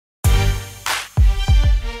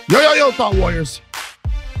Yo, Thought Warriors.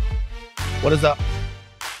 What is up?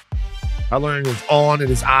 I learned it's on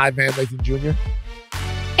and it's I, Van Lathan Jr.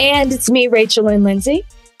 And it's me, Rachel and Lindsay.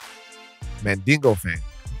 Mandingo fan.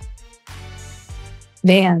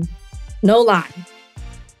 Van, no lie.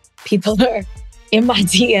 People are in my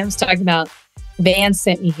DMs talking about Van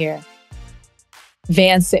sent me here.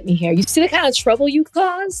 Van sent me here. You see the kind of trouble you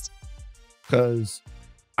caused? Because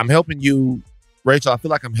I'm helping you, Rachel. I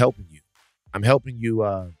feel like I'm helping you. I'm helping you.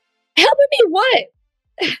 Helping me what?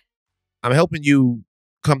 I'm helping you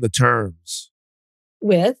come to terms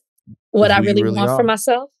with what I really want for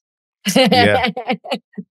myself. Yeah.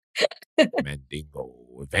 Mandingo.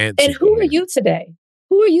 And who are you today?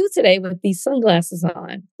 Who are you today with these sunglasses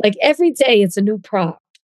on? Like every day it's a new prop.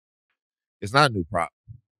 It's not a new prop.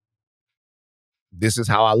 This is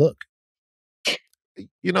how I look.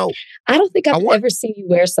 You know, I don't think I've ever seen you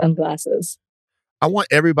wear sunglasses. I want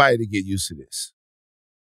everybody to get used to this.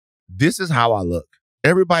 This is how I look.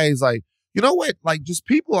 Everybody's like, you know what? Like just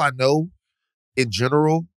people I know in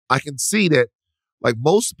general, I can see that like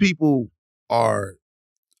most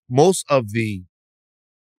of the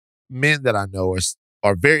men that I know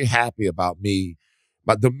are very happy about me.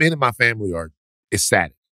 But the men in my family are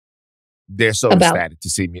ecstatic. They're so ecstatic to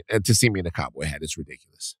see me in a cowboy hat. It's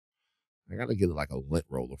ridiculous. I gotta get like a lint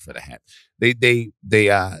roller for the hat. They're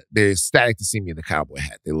ecstatic to see me in the cowboy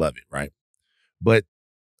hat. They love it, right? But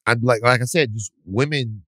I'm like I said, just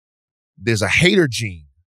women. There's a hater gene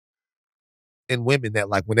in women that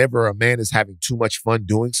like whenever a man is having too much fun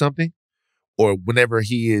doing something, or whenever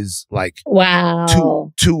he is like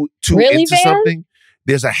too really, into Van? something,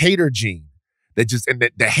 there's a hater gene that just and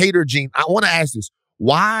the hater gene. I want to ask this: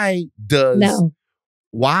 why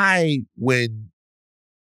when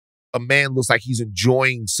a man looks like he's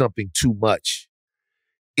enjoying something too much,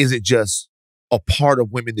 is it just a part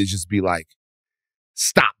of women to just be like,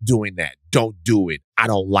 stop doing that. Don't do it. I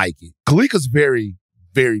don't like it. Kalika's very,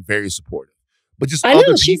 very, very supportive. But just I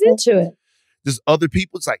know, she's into it. Just other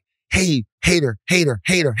people, it's like, hey, hater.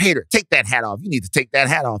 Take that hat off. You need to take that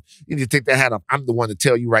hat off. You need to take that hat off. I'm the one to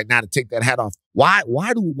tell you right now to take that hat off. Why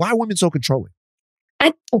are women so controlling?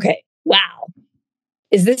 Okay. Wow.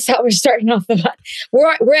 Is this how we're starting off the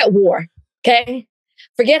We're at war, okay?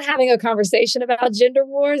 Forget having a conversation about gender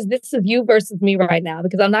wars. This is you versus me right now,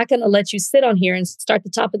 because I'm not going to let you sit on here and start the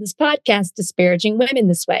top of this podcast disparaging women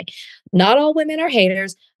this way. Not all women are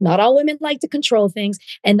haters. Not all women like to control things.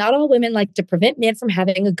 And not all women like to prevent men from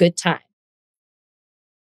having a good time.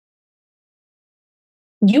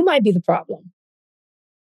 You might be the problem.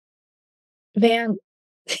 Van.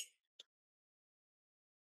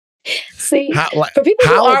 See, for people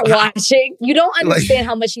who aren't watching, you don't understand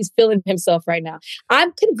how much he's feeling himself right now.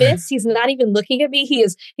 I'm convinced he's not even looking at me. He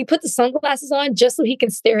put the sunglasses on just so he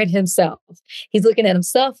can stare at himself. He's looking at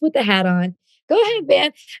himself with the hat on. Go ahead,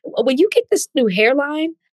 man. When you get this new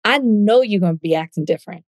hairline, I know you're going to be acting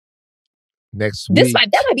different. Next week. This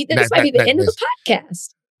might be the end of the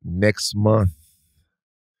podcast. Next month,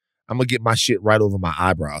 I'm going to get my shit right over my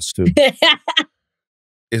eyebrows, too.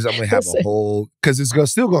 I'm going to have a whole, because it's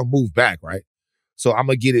still going to move back, right? So I'm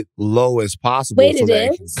going to get it low as possible so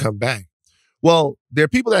that it can come back. Well, there are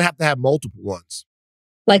people that have to have multiple ones.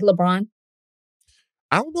 Like LeBron?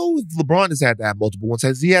 I don't know if LeBron has had to have multiple ones.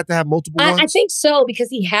 Has he had to have multiple ones? I think so, because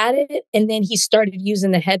he had it and then he started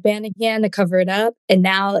using the headband again to cover it up. And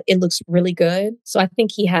now it looks really good. So I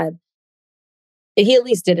think he at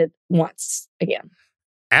least did it once again.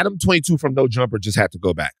 Adam 22 from No Jumper just had to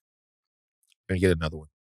go back and get another one.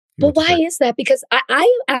 But why is that? Because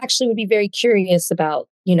I actually would be very curious about,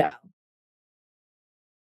 with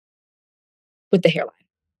the hairline.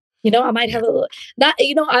 I might have a little,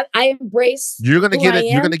 I embrace. You're gonna get a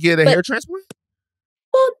hair transplant?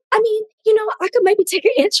 Well, I mean, I could maybe take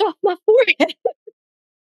an inch off my forehead.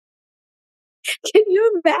 Can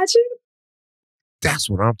you imagine? That's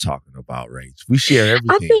what I'm talking about, Rach. We share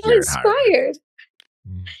everything. I feel inspired.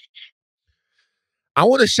 I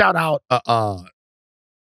want to shout out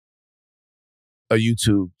a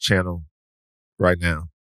YouTube channel right now.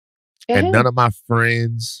 And none of my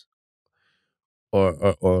friends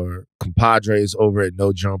or compadres over at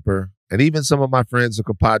No Jumper, and even some of my friends or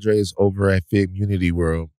compadres over at Fig Unity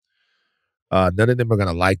World, none of them are going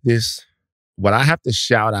to like this. But I have to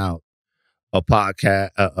shout out a podcast,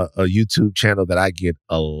 a YouTube channel that I get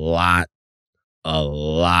a lot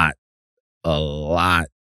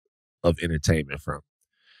of entertainment from.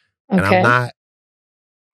 And I'm not,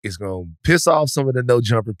 it's going to piss off some of the No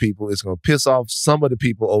Jumper people. It's going to piss off some of the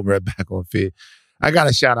people over at Back on Fit. I got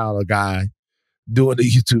to shout out a guy doing a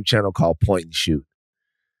YouTube channel called Point and Shoot.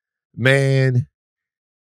 Man,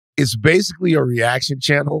 it's basically a reaction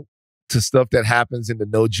channel to stuff that happens in the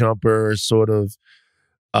No Jumper sort of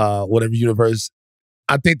whatever universe.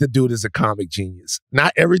 I think the dude is a comic genius.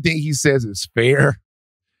 Not everything he says is fair.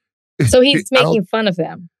 So he's making fun of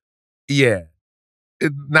them. Yeah.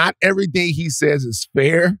 Not everything he says is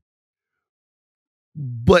fair,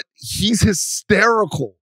 but he's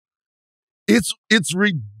hysterical. It's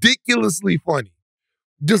ridiculously funny.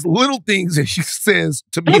 Just little things that he says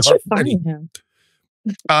to me are funny.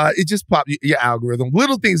 It just popped your algorithm.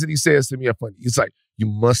 Little things that he says to me are funny. It's like, you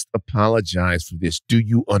must apologize for this. Do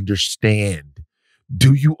you understand?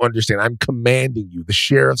 Do you understand? I'm commanding you. The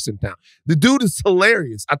sheriff's in town. The dude is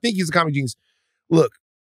hilarious. I think he's a comic genius. Look,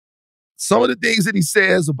 some of the things that he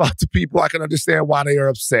says about the people, I can understand why they are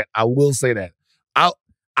upset. I will say that.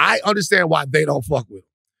 I understand why they don't fuck with him.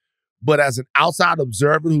 But as an outside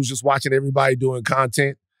observer who's just watching everybody doing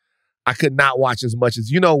content, I could not watch as much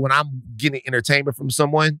as, when I'm getting entertainment from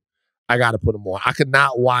someone, I got to put them on. I could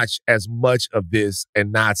not watch as much of this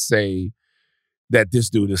and not say that this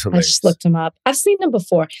dude is hilarious. I just looked him up. I've seen him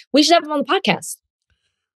before. We should have him on the podcast.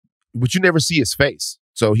 But you never see his face.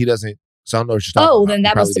 So he doesn't. So I don't know what you're talking about. Oh, then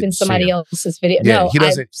that must have been somebody else's video. Yeah, no, he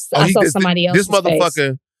doesn't. I saw somebody else's face. This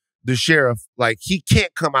motherfucker, the sheriff, like, he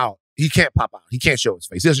can't come out. He can't pop out. He can't show his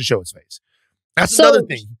face. He doesn't show his face. That's another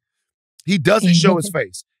thing. He doesn't show his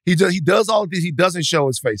face. He does all of this. He doesn't show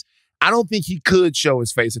his face. I don't think he could show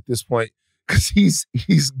his face at this point because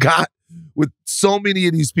he's got with so many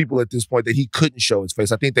of these people at this point that he couldn't show his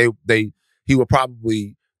face. I think they would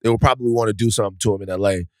probably want to do something to him in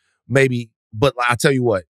LA. Maybe, but I'll tell you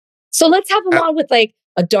what. So let's have him on with like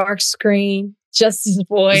a dark screen, just his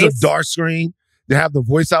voice. It's a dark screen. They have the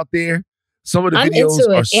voice out there. Some of the videos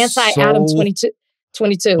into it. are Anti-Adam 22.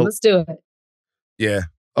 Oh. Let's do it. Yeah.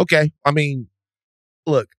 Okay. I mean,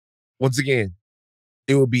 look, once again,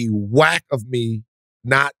 it would be whack of me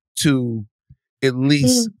not to at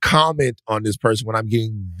least comment on this person when I'm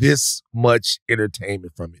getting this much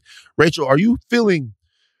entertainment from it. Rachel, are you feeling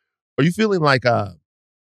like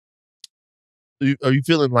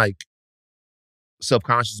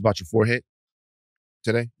self-conscious about your forehead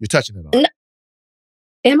today? You're touching it all. No.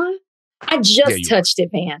 Am I? I just touched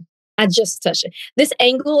it, man. I just touched it. This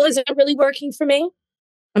angle isn't really working for me.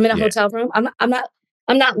 I'm in a hotel room. I'm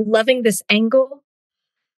not loving this angle.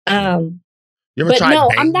 You ever tried no,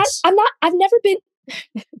 bangs? I've never been.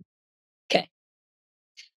 Okay.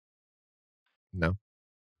 No.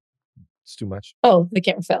 It's too much. Oh, the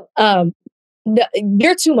camera fell. No,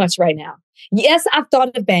 you're too much right now. Yes, I've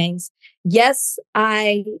thought of bangs. Yes,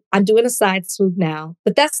 I'm doing a side swoop now,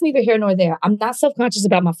 but that's neither here nor there. I'm not self-conscious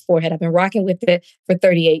about my forehead. I've been rocking with it for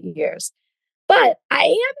 38 years. But I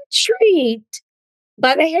am intrigued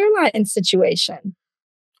by the hairline situation.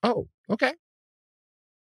 Oh, okay.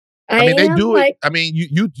 I mean, they do it. I mean,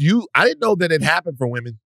 you. I didn't know that it happened for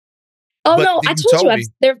women. Oh no, I told you.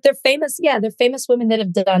 They're famous. Yeah, they're famous women that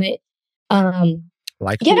have done it.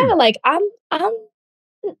 Like yeah, who? like I've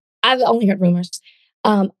only heard rumors.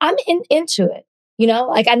 I'm into it.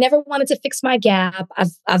 Like I never wanted to fix my gap.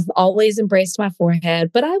 I've always embraced my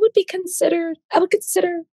forehead, but I would consider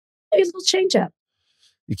maybe a little change up.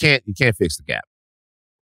 You can't fix the gap.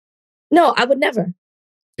 No, I would never.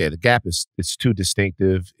 Yeah, the gap it's too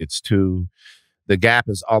distinctive. The gap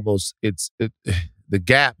is almost the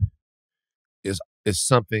gap is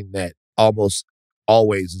something that almost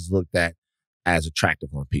always is looked at as attractive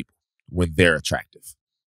on people when they're attractive.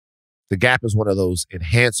 The gap is one of those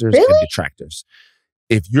enhancers and detractors.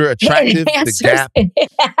 If you're attractive, the gap,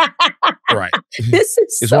 right? This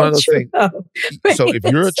is it's so one of those true. things. So if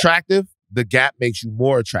you're attractive, the gap makes you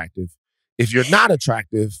more attractive. If you're not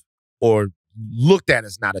attractive or looked at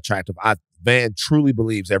as not attractive, Van truly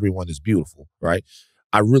believes everyone is beautiful, right?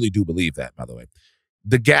 I really do believe that, by the way.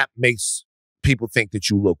 The gap makes people think that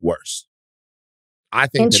you look worse. I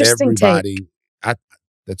think that everybody,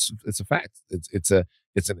 it's a fact.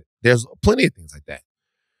 There's plenty of things like that,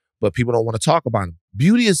 but people don't want to talk about them.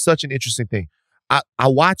 Beauty is such an interesting thing. I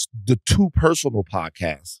watched the Too Personal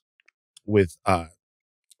podcast with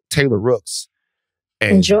Taylor Rooks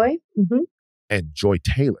and Joy and Joy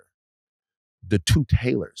Taylor, the two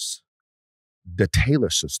Taylors, the Taylor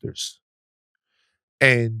sisters,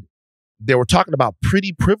 and they were talking about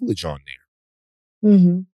pretty privilege on there.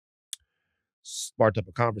 Mm-hmm. Sparked up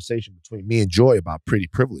a conversation between me and Joy about pretty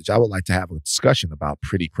privilege. I would like to have a discussion about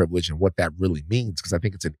pretty privilege and what that really means, because I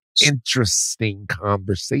think it's an interesting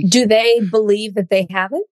conversation. Do they believe that they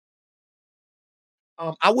have it?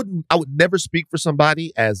 I would never speak for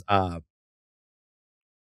somebody as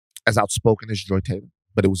outspoken as Joy Taylor,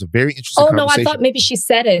 but it was a very interesting conversation. I thought maybe she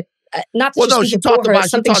said it. Not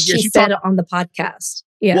that she said it on the podcast.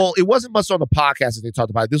 Yeah. Well, it wasn't much on the podcast that they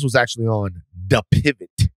talked about. This was actually on The Pivot.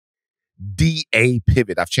 DA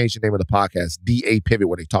Pivot. I've changed the name of the podcast, DA Pivot,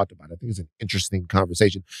 where they talked about it. I think it's an interesting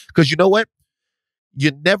conversation. Because you know what?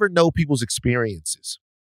 You never know people's experiences.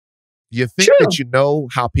 You think that you know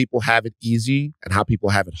how people have it easy and how people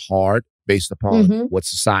have it hard based upon what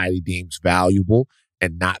society deems valuable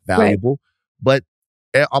and not valuable. Right.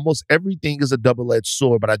 But almost everything is a double-edged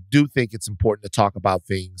sword. But I do think it's important to talk about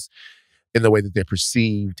things in the way that they're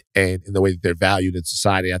perceived and in the way that they're valued in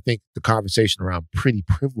society. I think the conversation around pretty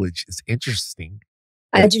privilege is interesting.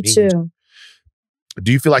 I do too.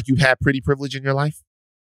 Do you feel like you've had pretty privilege in your life?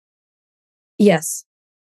 Yes.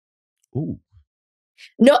 Ooh.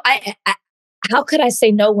 No, I how could I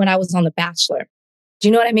say no when I was on The Bachelor? Do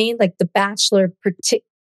you know what I mean? Like The Bachelor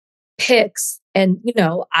picks, and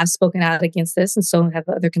I've spoken out against this, and so have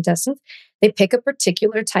other contestants. They pick a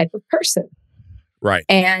particular type of person. Right.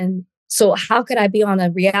 And so how could I be on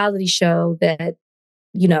a reality show that,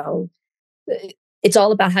 it's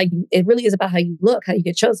all about it really is about how you look, how you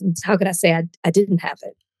get chosen. How could I say I didn't have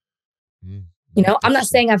it? I'm not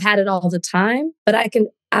saying I've had it all the time, but I can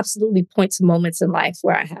absolutely point to moments in life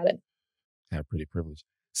where I had it. Had pretty privilege.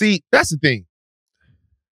 See, that's the thing.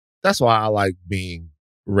 That's why I like being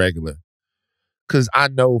regular. Because I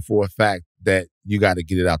know for a fact that you got to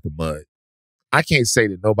get it out the mud. I can't say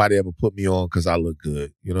that nobody ever put me on because I look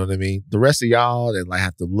good. You know what I mean? The rest of y'all that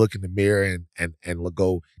have to look in the mirror and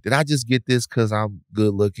go, did I just get this because I'm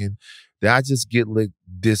good looking? Did I just get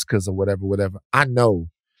this because of whatever? I know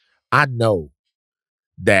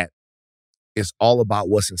that it's all about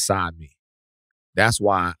what's inside me. That's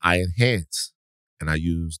why I enhance. And I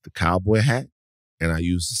use the cowboy hat and I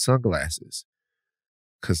use the sunglasses.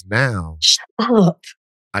 Because now shut up.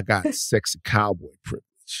 I got sexy cowboy privilege.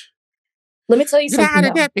 Let me tell you something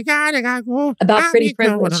about pretty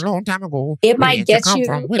privilege. A long time ago. It might get you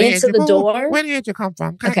into the door. Where did you come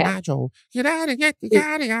from? Okay. Let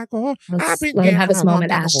him have his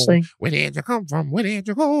moment, Ashley. Where did you come from? Where did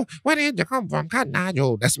you go? Where did you come from?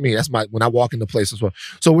 That's me. That's when I walk into place as well.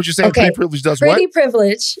 So what you're saying, pretty privilege does what? Pretty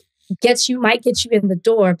privilege might get you in the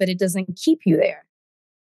door, but it doesn't keep you there.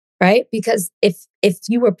 Right? Because if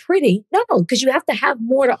you were pretty, no, because you have to have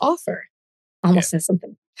more to offer. I almost said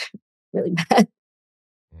something really bad.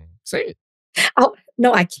 Say it. Oh,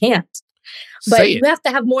 no, I can't. But you have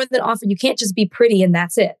to have more than offer. You can't just be pretty and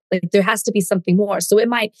that's it. Like there has to be something more. So it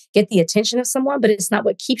might get the attention of someone, but it's not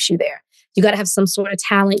what keeps you there. You got to have some sort of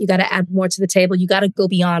talent. You got to add more to the table. You got to go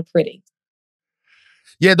beyond pretty.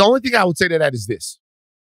 Yeah, the only thing I would say to that is this.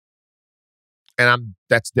 And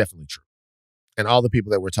that's definitely true. And all the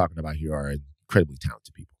people that we're talking about here are incredibly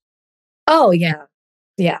talented people. Oh, yeah.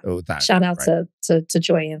 Yeah. Oh, shout out to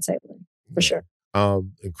Joy and Sabling, for sure.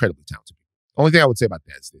 Incredibly talented people. Only thing I would say about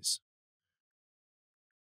that is this.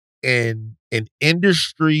 In an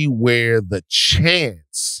industry where the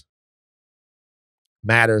chance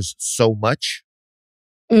matters so much,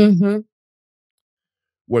 where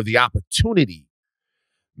the opportunity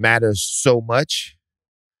matters so much,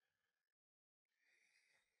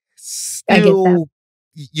 still,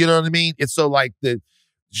 you know what I mean? It's so like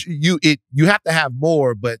you have to have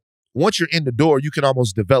more, but once you're in the door, you can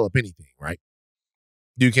almost develop anything, right?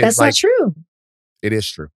 You can. That's not true. It is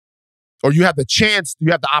true. Or you have the chance,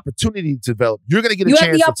 you have the opportunity to develop. You're going to get a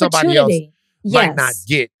chance that somebody else might not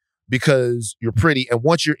get because you're pretty. And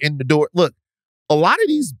once you're in the door, look, a lot of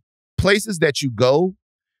these places that you go,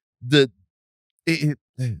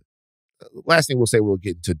 last thing we'll say, we'll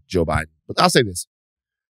get into Joe Biden, but I'll say this.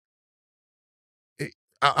 And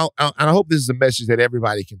I hope this is a message that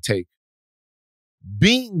everybody can take.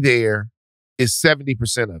 Being there is 70%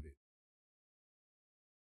 of it.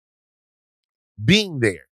 Being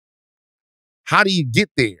there. How do you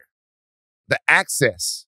get there? The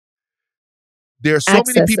access. There are so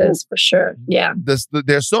many people. For sure. Yeah.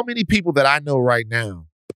 There's so many people that I know right now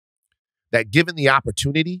that, given the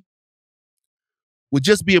opportunity, would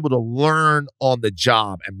just be able to learn on the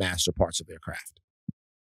job and master parts of their craft.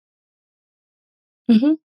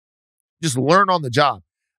 Just learn on the job.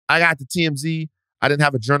 I got to TMZ. I didn't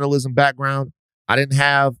have a journalism background. I didn't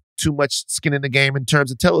have too much skin in the game in terms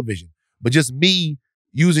of television. But just me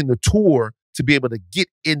using the tour to be able to get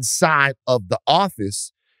inside of the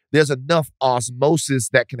office, there's enough osmosis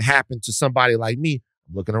that can happen to somebody like me.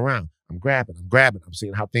 I'm looking around. I'm grabbing. I'm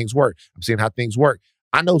seeing how things work.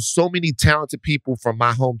 I know so many talented people from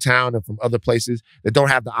my hometown and from other places that don't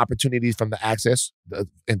have the opportunities from the access,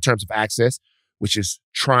 in terms of access, which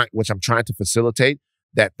I'm trying to facilitate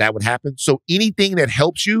that would happen. So anything that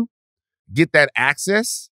helps you get that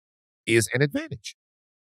access is an advantage.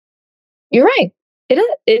 You're right.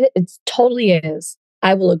 It totally is.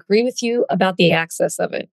 I will agree with you about the access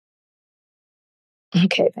of it.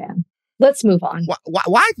 Okay, Van. Let's move on.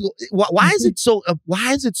 Why is it so?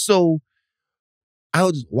 Why is it so?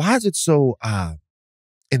 Why is it so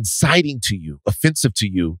inciting to you, offensive to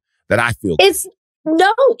you that I feel?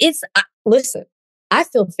 Listen. I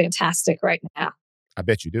feel fantastic right now. I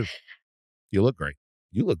bet you do. You look great.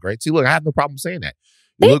 You look great. See, look, I have no problem saying that.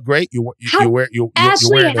 You look great.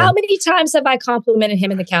 Ashley, how many times have I complimented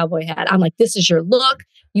him in the cowboy hat? I'm like, this is your look.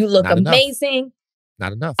 You look amazing.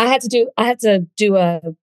 Not enough. I had to do a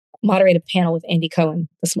moderated panel with Andy Cohen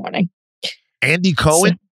this morning. Andy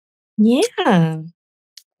Cohen? So, yeah.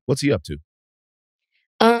 What's he up to?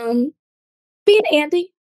 Being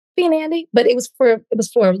Andy. But it was for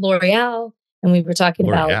L'Oreal, and we were talking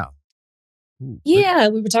about. Ooh, yeah,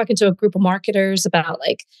 we were talking to a group of marketers about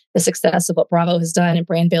like the success of what Bravo has done in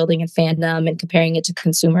brand building and fandom and comparing it to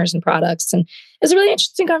consumers and products. And it was a really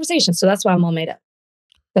interesting conversation. So that's why I'm all made up.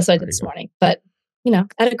 That's what I did this morning. But, I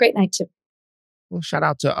had a great night too. Well, shout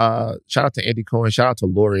out to Andy Cohen. Shout out to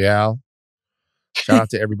L'Oreal. Shout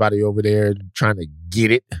out to everybody over there trying to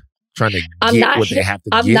get it. Trying to get what they have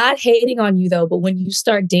to get. I'm not hating on you though, but when you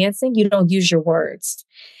start dancing, you don't use your words.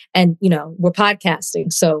 And, we're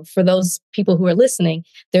podcasting. So for those people who are listening,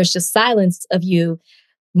 there's just silence of you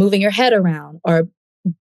moving your head around or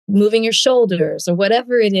moving your shoulders or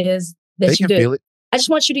whatever it is that you do. They can feel it. I just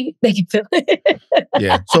want you to, they can feel it.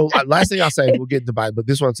 Yeah. So last thing I'll say, we'll get into Biden, but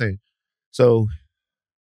this is what I'm saying. So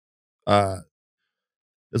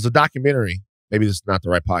there's a documentary. Maybe this is not the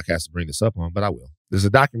right podcast to bring this up on, but I will. There's a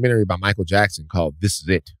documentary by Michael Jackson called This Is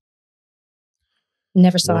It.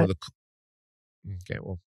 Never saw it. Okay,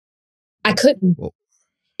 well. I couldn't. Well,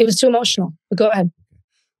 it was too emotional. But go ahead.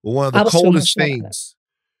 Well, one of the coldest things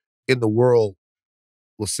in the world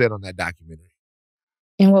was said on that documentary.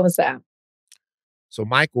 And what was that? So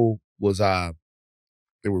Michael was, they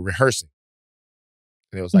were rehearsing.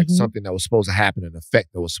 And it was like something that was supposed to happen, an effect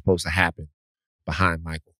that was supposed to happen behind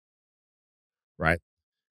Michael. Right?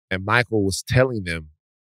 And Michael was telling them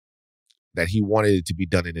that he wanted it to be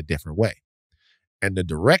done in a different way. And the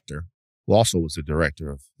director, who also was the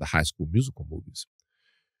director of the High School Musical movies,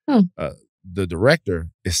 the director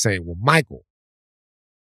is saying, well, Michael,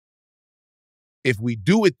 if we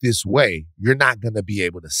do it this way, you're not going to be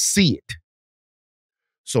able to see it.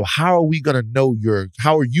 So how are you going to know your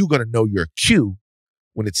cue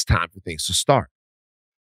when it's time for things to start?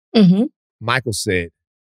 Mm-hmm. Michael said,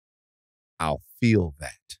 I'll feel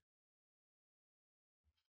that.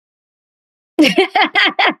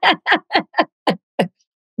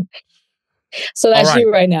 So that's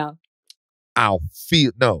you right now.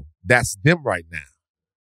 No, that's them right now.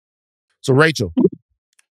 So Rachel,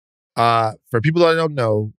 for people that don't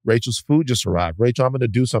know, Rachel's food just arrived. Rachel, I'm going to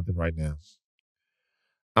do something right now.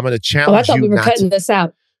 I'm going to challenge you. I thought we were cutting this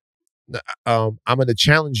out. I'm going to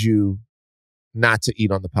challenge you not to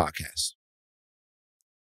eat on the podcast.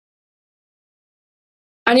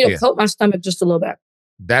 I need to coat my stomach just a little bit.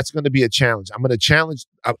 That's going to be a challenge. I'm going to challenge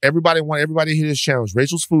everybody. I want everybody to hear this challenge.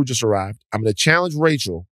 Rachel's food just arrived. I'm going to challenge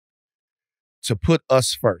Rachel to put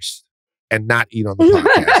us first and not eat on the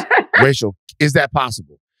podcast. Rachel, is that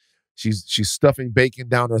possible? She's stuffing bacon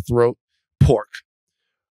down her throat. Pork.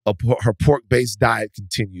 Her pork-based diet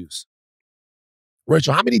continues.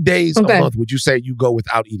 Rachel, how many days a month would you say you go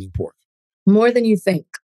without eating pork? More than you think.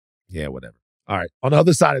 Yeah, whatever. All right. On the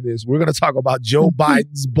other side of this, we're going to talk about Joe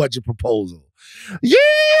Biden's budget proposal. Yeah.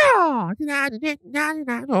 All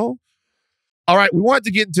right. We wanted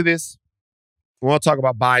to get into this. We want to talk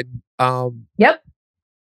about Biden. Yep.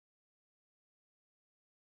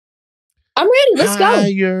 I'm ready. Let's go.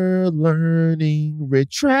 Higher learning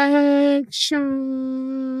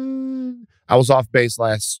retraction. I was off base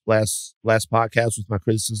last podcast with my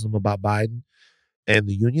criticism about Biden and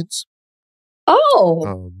the unions.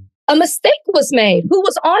 Oh. A mistake was made. Who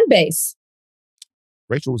was on base?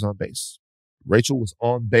 Rachel was on base. Rachel was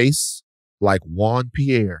on base like Juan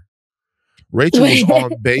Pierre. Rachel was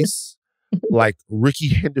on base like Ricky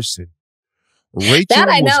Henderson.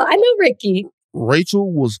 I know Ricky.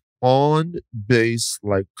 Rachel was on base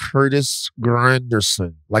like Curtis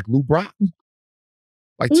Granderson, like Lou Brock,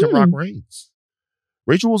 like Tim Rock Reigns.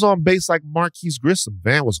 Rachel was on base like Marquise Grissom.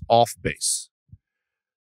 Van was off base.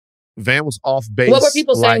 Van was off base. What were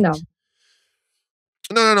people saying though?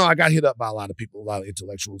 No. I got hit up by a lot of people, a lot of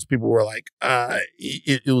intellectuals. People were like,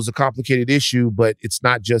 it was a complicated issue, but it's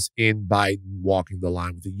not just in Biden walking the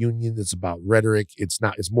line with the union. It's about rhetoric. It's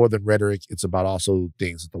more than rhetoric. It's about also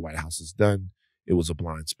things that the White House has done. It was a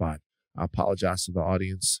blind spot. I apologize to the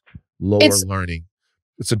audience. Lower learning.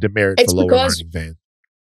 It's a demerit for lower learning, Van.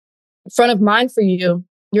 Front of mind for you,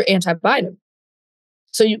 you're anti-Biden.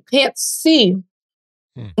 So you can't see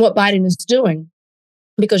what Biden is doing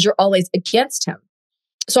because you're always against him.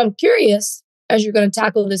 So I'm curious, as you're going to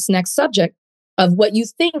tackle this next subject, of what you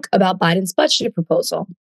think about Biden's budget proposal.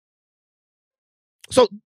 So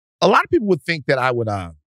a lot of people would think that I would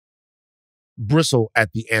bristle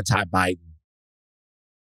at the anti-Biden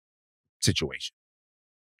situation.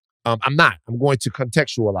 I'm not. I'm going to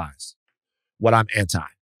contextualize what I'm anti.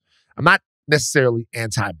 I'm not necessarily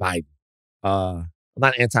anti-Biden. I'm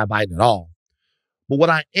not anti-Biden at all. But what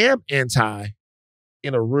I am anti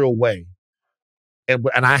in a real way, and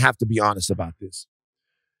I have to be honest about this,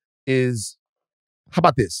 is, how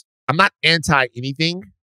about this? I'm not anti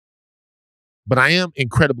anything, but I am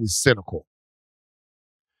incredibly cynical.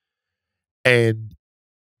 And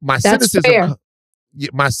my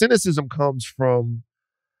cynicism comes from,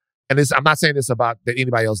 and this, I'm not saying this about that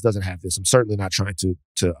anybody else doesn't have this. I'm certainly not trying to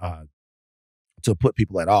put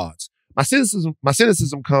people at odds. My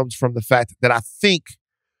cynicism comes from the fact that I think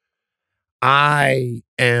I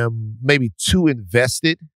am maybe too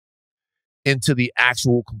invested into the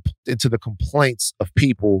complaints of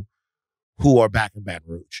people who are back in Baton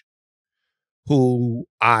Rouge, who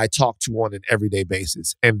I talk to on an everyday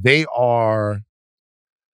basis, and they are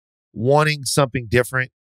wanting something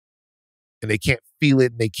different, and they can't feel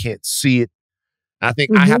it and they can't see it. I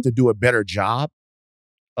think I have to do a better job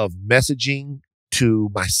of messaging to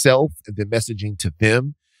myself and then messaging to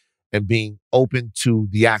them, and being open to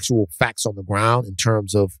the actual facts on the ground in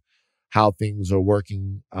terms of how things are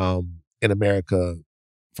working in America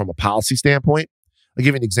from a policy standpoint. I'll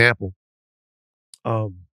give you an example. I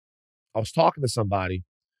was talking to somebody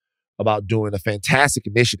about doing a fantastic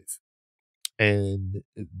initiative. And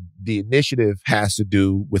the initiative has to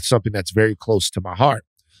do with something that's very close to my heart.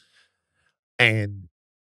 And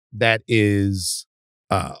that is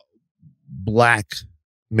Black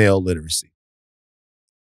male literacy.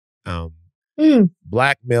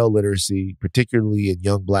 Black male literacy, particularly in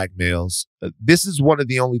young Black males. This is one of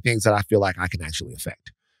the only things that I feel like I can actually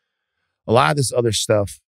affect. A lot of this other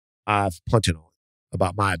stuff I've punted on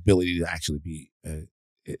about my ability to actually be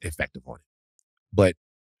effective on it. But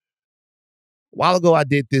a while ago, I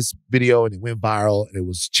did this video and it went viral, and it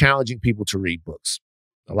was challenging people to read books.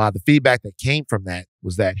 A lot of the feedback that came from that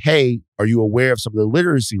was that, hey, are you aware of some of the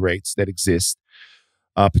literacy rates that exist,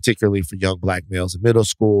 particularly for young Black males in middle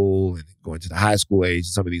school and going to the high school age,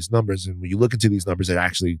 some of these numbers. And when you look into these numbers, they're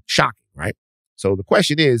actually shocking, right? So the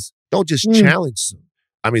question is, don't just challenge them.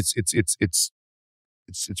 I mean, it's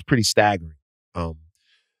pretty staggering.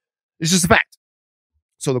 It's just a fact.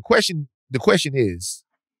 So the question is,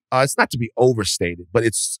 it's not to be overstated, but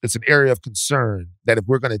it's an area of concern that if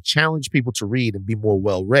we're going to challenge people to read and be more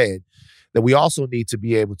well-read, that we also need to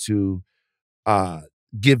be able to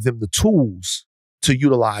give them the tools to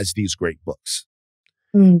utilize these great books.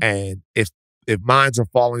 And if minds are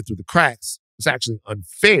falling through the cracks, it's actually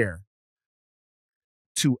unfair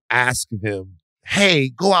to ask them, hey,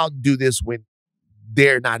 go out and do this, when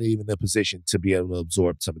they're not even in a position to be able to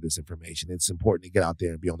absorb some of this information. It's important to get out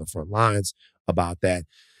there and be on the front lines about that.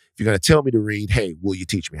 If you're going to tell me to read, hey, will you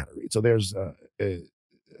teach me how to read? So there's a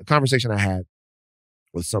conversation I had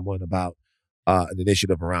with someone about an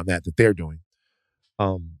initiative around that they're doing.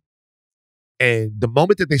 And the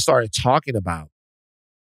moment that they started talking about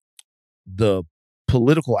the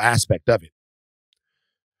political aspect of it,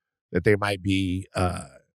 that they might be,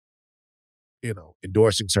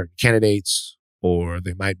 endorsing certain candidates, or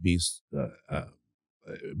they might be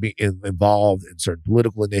involved in certain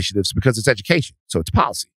political initiatives because it's education, so it's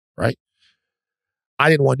policy, right? I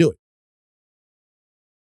didn't want to do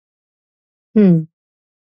it.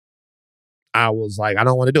 I was like, I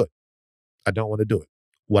don't want to do it. I don't want to do it.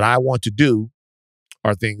 What I want to do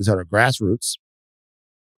are things that are grassroots,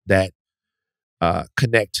 that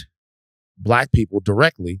connect Black people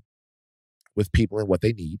directly with people and what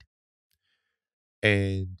they need.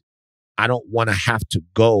 And I don't want to have to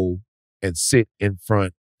go and sit in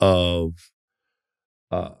front of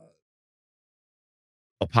a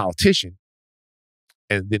politician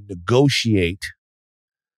and then negotiate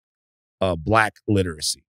Black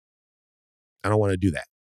literacy. I don't want to do that.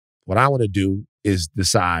 What I want to do is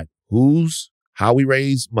decide how we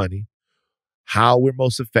raise money, how we're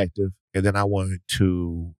most effective, and then I want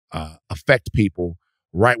to affect people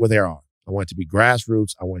right where they are. I want it to be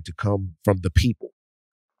grassroots. I want it to come from the people.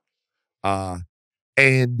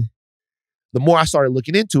 And the more I started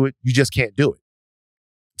looking into it, you just can't do it.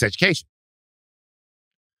 It's education.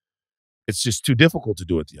 It's just too difficult to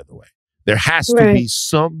do it the other way. There has to be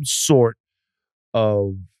some sort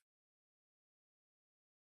of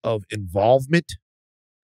involvement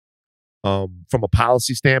from a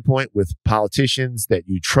policy standpoint with politicians that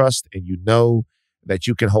you trust and you know that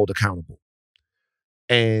you can hold accountable.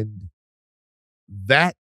 And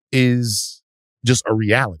that is just a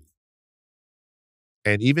reality.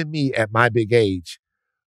 And even me at my big age,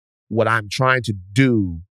 what I'm trying to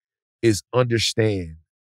do is understand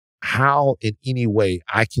how in any way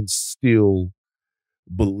I can still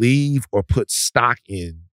believe or put stock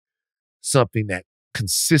in something that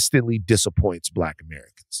consistently disappoints Black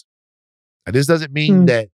Americans. Now, this doesn't mean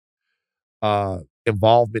that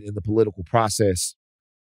involvement in the political process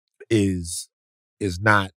is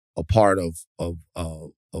not a part of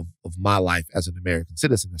my life as an American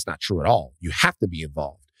citizen. That's not true at all. You have to be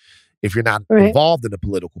involved. If you're not involved in the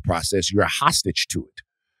political process, you're a hostage to it,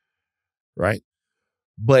 right?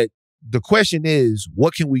 But the question is,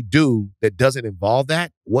 what can we do that doesn't involve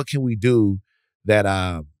that? What can we do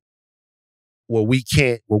that we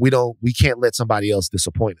can't let somebody else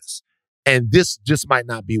disappoint us? And this just might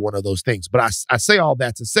not be one of those things. But I say all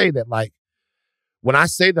that to say that, like, when I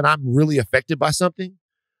say that I'm really affected by something,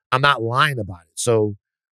 I'm not lying about it. So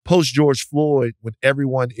post George Floyd, when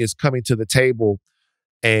everyone is coming to the table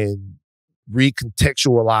and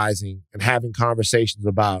recontextualizing and having conversations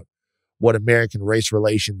about what American race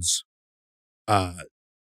relations are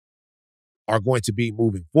going to be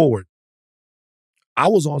moving forward, I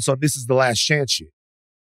was on some this is the last chance shit.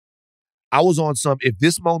 I was on some, if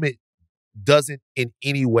this moment doesn't in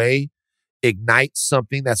any way ignite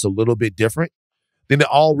something that's a little bit different, then it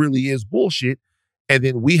all really is bullshit. And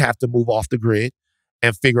then we have to move off the grid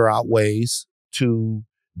and figure out ways to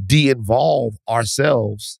de-involve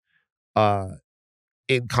ourselves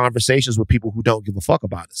in conversations with people who don't give a fuck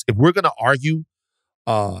about us. If we're going to argue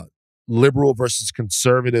liberal versus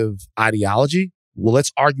conservative ideology, well,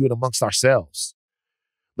 let's argue it amongst ourselves.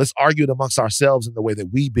 Let's argue it amongst ourselves in the way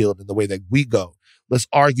that we build, in the way that we go. Let's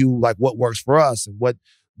argue like what works for us and what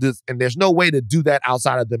this, and there's no way to do that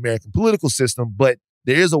outside of the American political system, but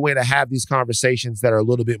there is a way to have these conversations that are a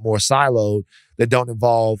little bit more siloed, that don't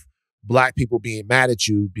involve Black people being mad at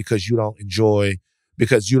you because you don't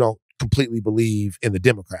completely believe in the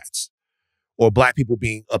Democrats, or Black people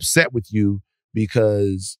being upset with you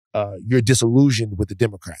because you're disillusioned with the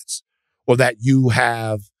Democrats, or that you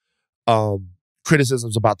have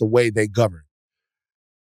criticisms about the way they govern.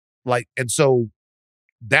 Like, and so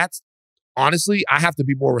that's, honestly, I have to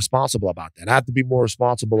be more responsible about that. I have to be more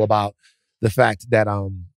responsible about the fact that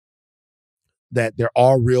that there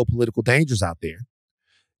are real political dangers out there,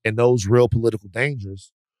 and those real political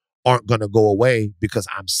dangers aren't going to go away because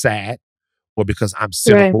I'm sad or because I'm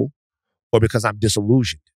cynical or because I'm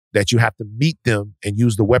disillusioned. That you have to meet them and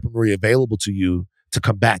use the weaponry available to you to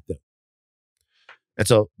combat them. And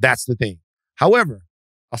so that's the thing. However,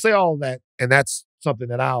 I'll say all of that, and that's something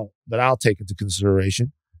that I'll take into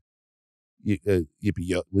consideration.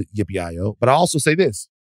 Yippee-yi-yo. But I also say this.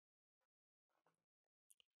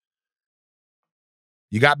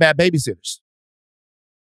 You got bad babysitters.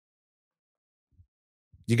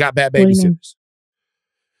 You got bad babysitters.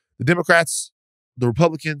 The Democrats, the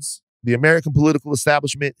Republicans, the American political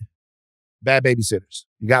establishment, bad babysitters.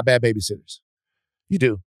 You got bad babysitters. You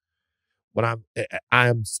do. What I'm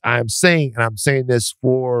saying, and I'm saying this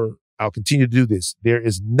for, I'll continue to do this. There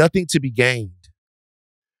is nothing to be gained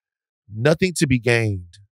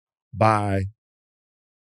by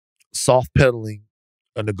soft pedaling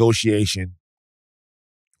a negotiation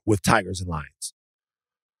with tigers and lions.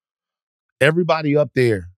 Everybody up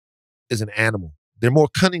there is an animal. They're more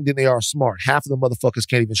cunning than they are smart. Half of the motherfuckers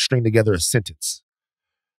can't even string together a sentence.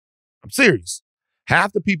 I'm serious.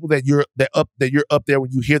 Half the people that you're up there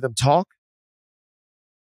when you hear them talk,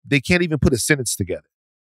 they can't even put a sentence together.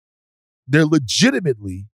 They're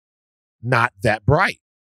legitimately not that bright.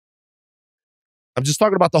 I'm just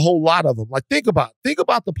talking about the whole lot of them. Like, think about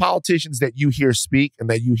the politicians that you hear speak and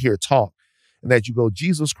that you hear talk, and that you go,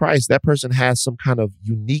 Jesus Christ, that person has some kind of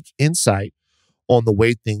unique insight on the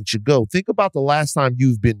way things should go. Think about the last time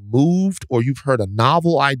you've been moved, or you've heard a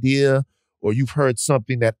novel idea, or you've heard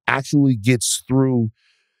something that actually gets through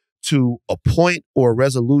to a point or a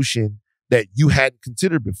resolution that you hadn't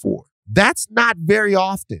considered before. That's not very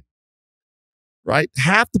often, right?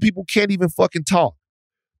 Half the people can't even fucking talk,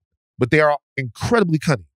 but they are incredibly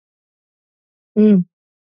cunning.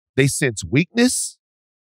 They sense weakness,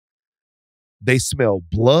 they smell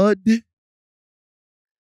blood,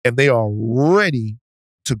 and they are ready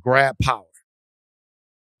to grab power.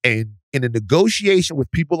 And in a negotiation with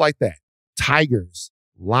people like that, tigers,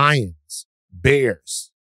 lions,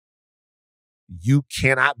 bears, you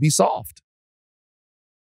cannot be soft.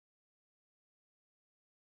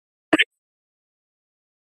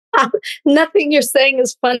 Nothing you're saying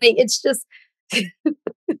is funny. It's just,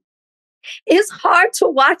 it's hard to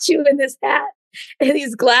watch you in this hat and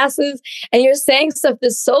these glasses, and you're saying stuff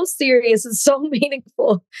that's so serious and so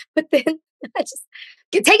meaningful. But then I just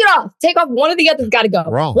take it off. Take off. One of the others got to go.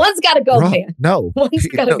 Wrong. One's got to go, Wrong. man. No. One's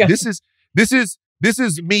got to go. This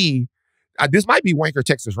is me. This might be Wanker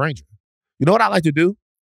Texas Ranger. You know what I like to do?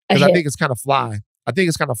 Because I think it's kind of fly. I think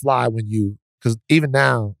it's kind of fly when you, because even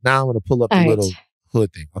now I'm going to pull up the little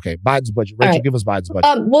hood thing. Okay, Biden's budget. Rachel, give us Biden's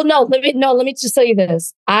budget. Well, let me just tell you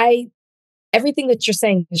this. Everything that you're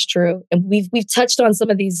saying is true. And we've touched on some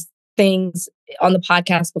of these things on the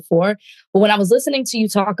podcast before. But when I was listening to you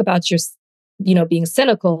talk about your, being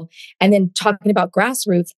cynical and then talking about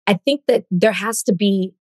grassroots, I think that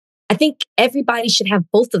I think everybody should have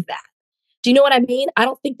both of that. Do you know what I mean? I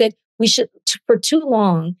don't think that we should, for too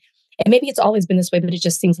long, and maybe it's always been this way, but it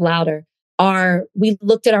just seems louder, we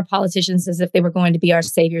looked at our politicians as if they were going to be our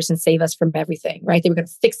saviors and save us from everything, right? They were going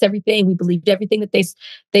to fix everything. We believed everything that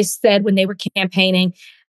they said when they were campaigning.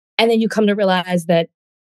 And then you come to realize that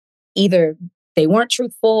either they weren't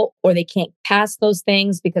truthful or they can't pass those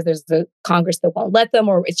things because there's the Congress that won't let them,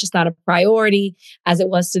 or it's just not a priority as it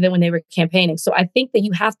was to them when they were campaigning. So I think that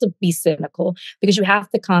you have to be cynical because you have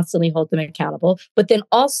to constantly hold them accountable, but then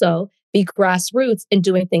also be grassroots in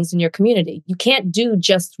doing things in your community. You can't do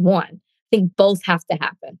just one. I think both have to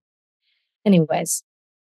happen. Anyways,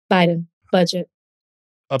 Biden budget.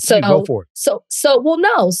 Go for it. So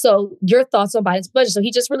your thoughts on Biden's budget. So he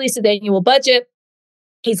just released the annual budget.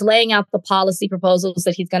 He's laying out the policy proposals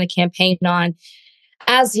that he's going to campaign on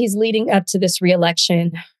as he's leading up to this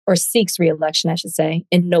reelection, or seeks reelection, I should say,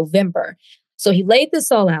 in November. So he laid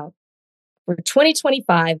this all out. For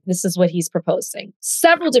 2025, this is what he's proposing.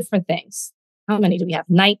 Several different things. How many do we have?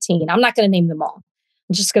 19. I'm not going to name them all.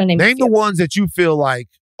 I'm just going to name the ones that you feel like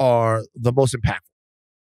are the most impactful.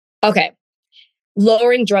 Okay.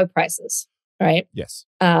 Lowering drug prices, right? Yes.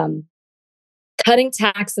 Cutting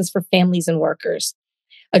taxes for families and workers.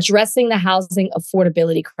 Addressing the housing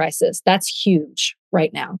affordability crisis. That's huge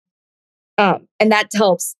right now. And that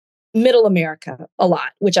helps middle America a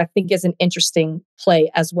lot, which I think is an interesting play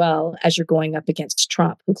as well as you're going up against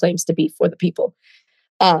Trump, who claims to be for the people,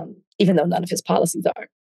 even though none of his policies are.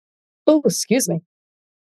 Oh, excuse me.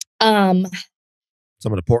 Some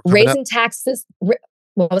of the pork coming raising up. Taxes. What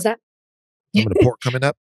was that? Some of the pork coming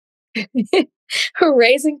up.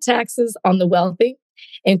 Raising taxes on the wealthy,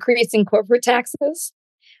 increasing corporate taxes,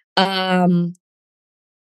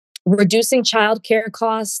 reducing childcare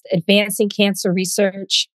costs, advancing cancer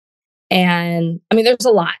research. And I mean, there's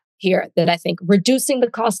a lot here that I think reducing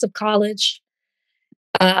the cost of college.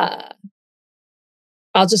 I'll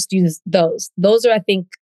just use those. Those are, I think,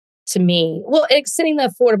 to me, well, extending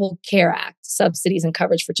the Affordable Care Act, subsidies and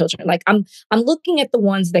coverage for children. Like I'm looking at the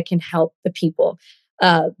ones that can help the people,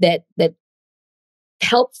 that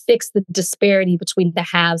help fix the disparity between the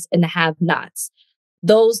haves and the have-nots.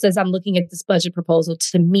 Those, as I'm looking at this budget proposal,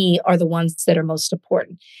 to me, are the ones that are most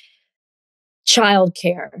important.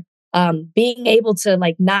 Childcare, being able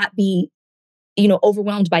to not be,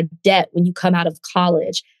 overwhelmed by debt when you come out of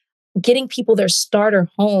college, getting people their starter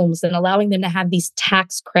homes and allowing them to have these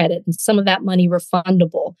tax credits and some of that money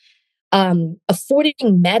refundable, affording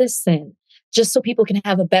medicine just so people can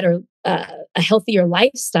have a better, a healthier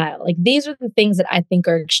lifestyle. Like these are the things that I think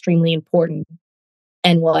are extremely important.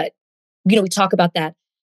 And what, we talk about that.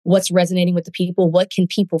 What's resonating with the people? What can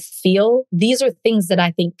people feel? These are things that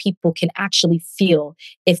I think people can actually feel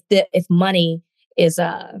if money is,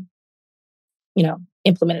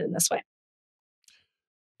 implemented in this way.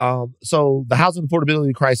 So the housing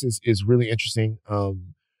affordability crisis is really interesting. 2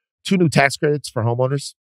 new tax credits for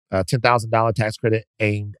homeowners, $10,000 tax credit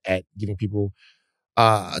aimed at getting people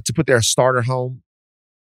to put their starter home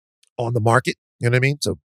on the market. You know what I mean?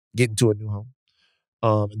 So get into a new home.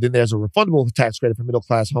 And then there's a refundable tax credit for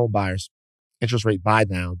middle-class home buyers, interest rate buy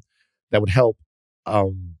down, that would help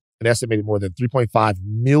an estimated more than 3.5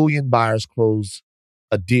 million buyers close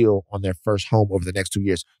a deal on their first home over the next 2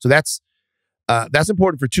 years. So that's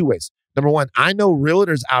important for 2 ways. Number one, I know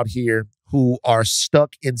realtors out here who are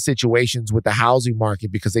stuck in situations with the housing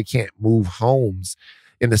market because they can't move homes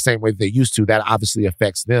in the same way that they used to. That obviously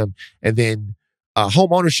affects them. And then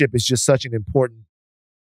home ownership is just such an important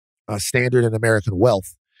standard in American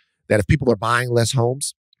wealth that if people are buying less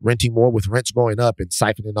homes, renting more with rents going up and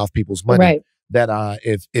siphoning off people's money, right, that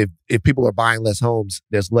if people are buying less homes,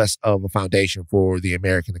 there's less of a foundation for the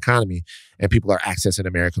American economy and people are accessing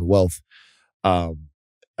American wealth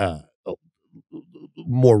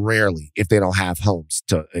more rarely if they don't have homes.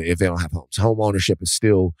 Home ownership is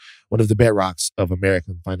still one of the bedrocks of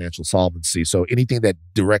American financial solvency. So anything that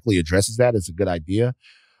directly addresses that is a good idea.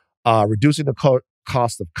 Reducing the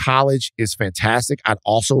cost of college is fantastic. I'd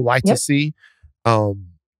also like to see some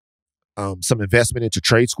investment into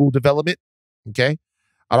trade school development. Okay.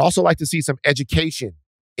 I'd also like to see some education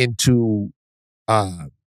into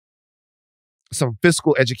some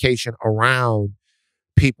fiscal education around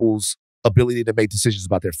people's ability to make decisions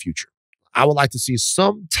about their future. I would like to see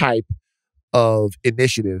some type of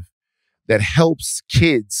initiative that helps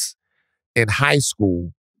kids in high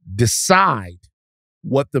school decide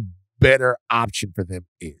what the better option for them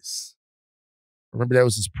is. Remember, there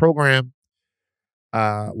was this program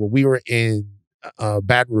when we were in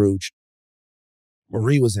Baton Rouge.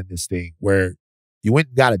 Marie was in this thing where you went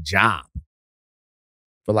and got a job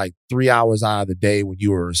for like 3 hours out of the day when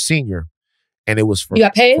you were a senior. And it was for... You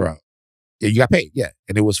got paid? Yeah, you got paid, yeah.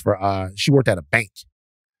 And it was for... she worked at a bank.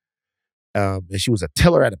 And she was a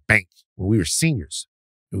teller at a bank when we were seniors.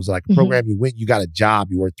 It was like a program, you went, you got a job,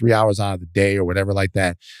 you worked 3 hours out of the day or whatever like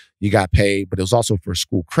that. You got paid, but it was also for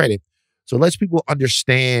school credit. So it lets people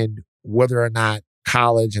understand whether or not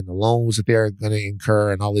college and the loans that they're going to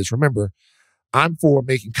incur and all this. Remember, I'm for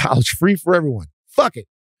making college free for everyone. Fuck it.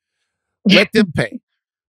 Let them pay.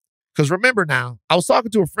 Because remember now, I was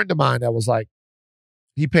talking to a friend of mine that was like,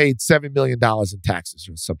 he paid $7 million in taxes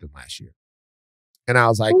or something last year. And I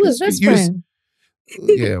was like, who is this friend?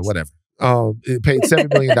 Yeah, whatever. It paid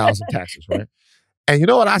 $7 million in taxes, right? And you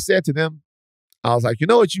know what I said to them? I was like, you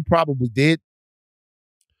know what you probably did?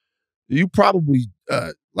 You probably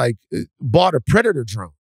bought a Predator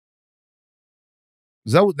drone.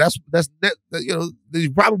 That's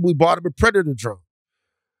you probably bought him a Predator drone.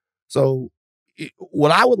 So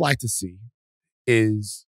what I would like to see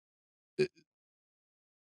is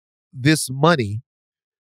this money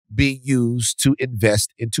be used to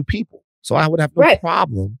invest into people. So I would have no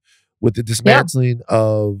problem with the dismantling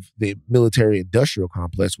of the military-industrial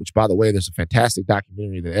complex, which, by the way, there's a fantastic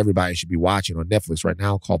documentary that everybody should be watching on Netflix right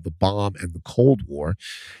now called The Bomb and the Cold War.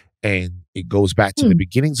 And it goes back to the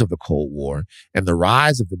beginnings of the Cold War and the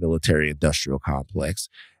rise of the military-industrial complex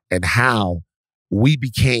and how we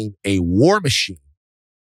became a war machine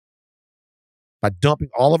by dumping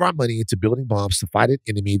all of our money into building bombs to fight an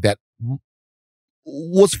enemy that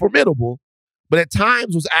was formidable, but at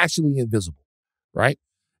times was actually invisible, right?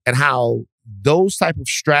 And how those type of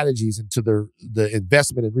strategies into the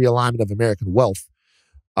investment and realignment of American wealth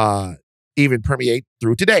even permeate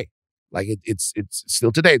through today. Like it's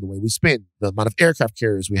still today, the way we spend, the amount of aircraft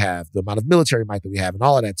carriers we have, the amount of military might that we have, and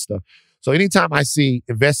all of that stuff. So anytime I see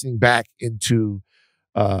investing back into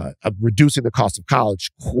reducing the cost of college,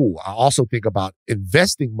 cool. I also think about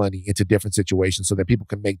investing money into different situations so that people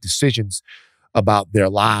can make decisions about their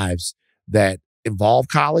lives that involve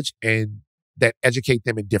college and that educate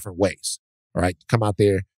them in different ways. All right. Come out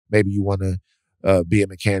there. Maybe you want to be a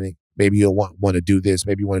mechanic. Maybe you want to do this.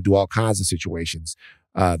 Maybe you want to do all kinds of situations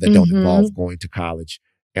that don't involve going to college.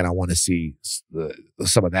 And I want to see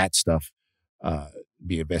some of that stuff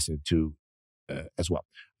be invested into as well.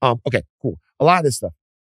 Okay, cool. A lot of this stuff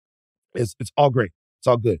it's all great. It's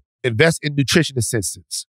all good. Invest in nutrition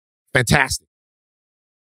assistance. Fantastic.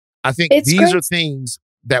 I think these are things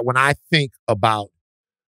that when I think about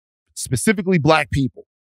specifically Black people,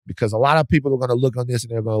 because a lot of people are going to look on this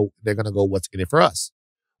and they're going to go, what's in it for us?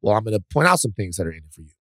 Well, I'm going to point out some things that are in it for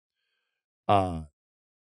you.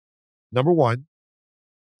 Number one,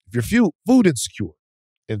 if you're food insecure,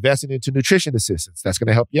 investing into nutrition assistance, that's going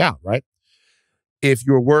to help you out, right? If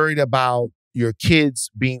you're worried about your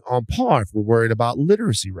kids being on par, if we're worried about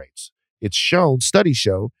literacy rates, it's shown, studies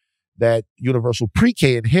show that universal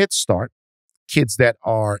pre-K and Head Start, kids that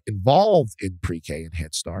are involved in pre-K and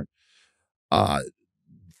Head Start,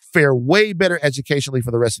 fare way better educationally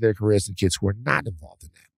for the rest of their careers than kids who are not involved in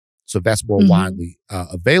that. So if that's more widely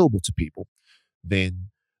available to people, then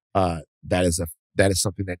that is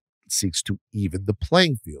something that seeks to even the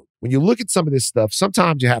playing field. When you look at some of this stuff,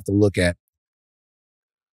 sometimes you have to look at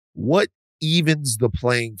what evens the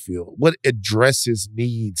playing field, what addresses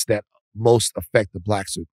needs that most affect the Black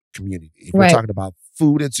community. If we're talking about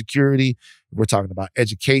food insecurity, if we're talking about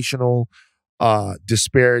educational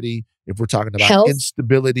disparity, if we're talking about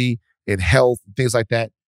instability in health, things like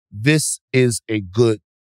that, this is a good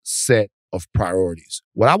set of priorities.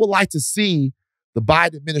 What I would like to see the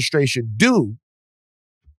Biden administration do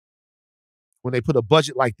when they put a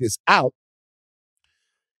budget like this out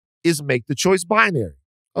is make the choice binary.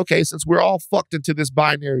 Okay, since we're all fucked into this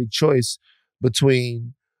binary choice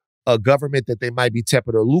between a government that they might be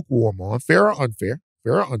tepid or lukewarm on, fair or unfair,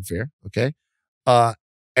 okay,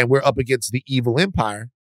 and we're up against the evil empire,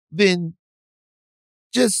 then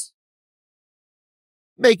just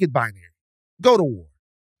make it binary. Go to war.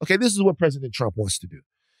 Okay, this is what President Trump wants to do.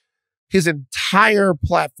 His entire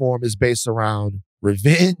platform is based around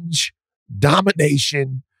revenge,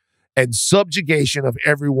 domination, and subjugation of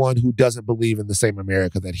everyone who doesn't believe in the same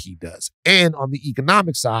America that he does. And on the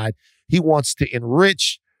economic side, he wants to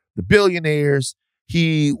enrich the billionaires.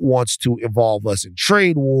 He wants to involve us in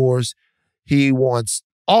trade wars. He wants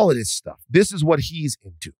all of this stuff. This is what he's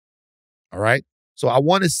into. All right? So I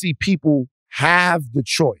want to see people have the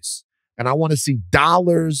choice. And I want to see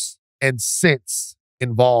dollars and cents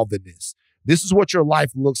involved in this. This is what your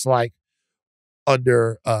life looks like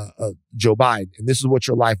under Joe Biden. And this is what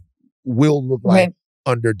your life will look like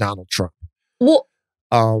under Donald Trump. Well,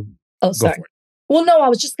 sorry. Well, no, I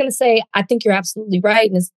was just going to say, I think you're absolutely right.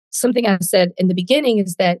 And it's something I said in the beginning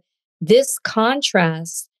is that this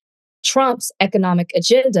contrasts Trump's economic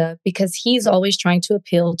agenda because he's always trying to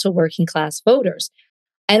appeal to working class voters.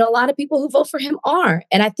 And a lot of people who vote for him are.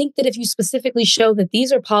 And I think that if you specifically show that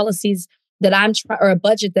these are policies that or a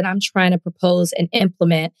budget that I'm trying to propose and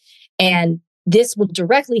implement, and this will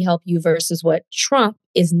directly help you versus what Trump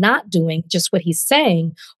is not doing, just what he's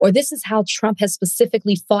saying, or this is how Trump has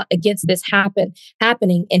specifically fought against this happening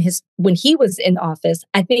when he was in office,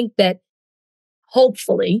 I think that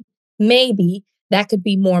hopefully, maybe that could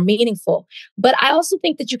be more meaningful. But I also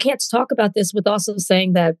think that you can't talk about this with also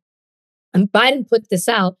saying that Biden put this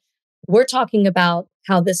out. We're talking about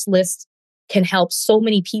how this list can help so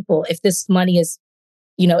many people if this money is,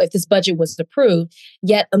 if this budget was approved.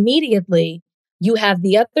 Yet immediately you have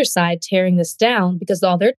the other side tearing this down because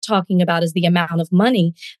all they're talking about is the amount of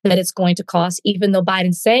money that it's going to cost, even though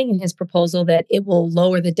Biden's saying in his proposal that it will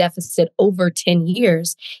lower the deficit over 10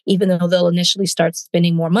 years, even though they'll initially start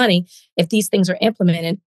spending more money. If these things are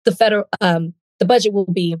implemented, the budget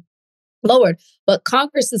will be lowered. But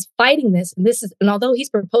Congress is fighting this. And although he's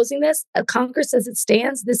proposing this, Congress as it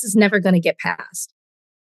stands, this is never going to get passed.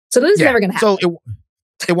 So this is never going to happen. So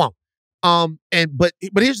it won't. But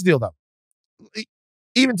here's the deal though.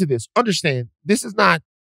 Even to this, understand this is not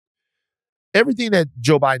everything that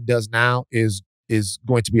Joe Biden does now is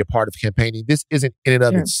going to be a part of campaigning. This isn't in and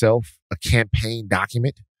of itself a campaign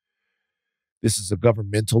document. This is a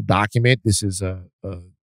governmental document. This is a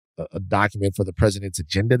document for the president's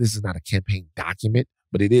agenda. This is not a campaign document,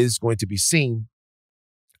 but it is going to be seen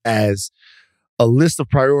as a list of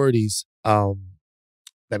priorities that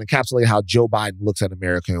encapsulate how Joe Biden looks at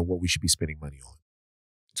America and what we should be spending money on.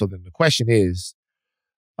 So then the question is,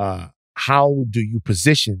 how do you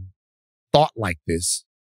position thought like this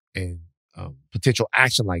and potential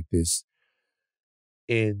action like this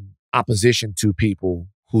in opposition to people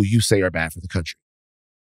who you say are bad for the country?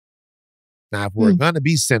 Now, if we're going to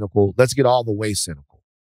be cynical, let's get all the way cynical.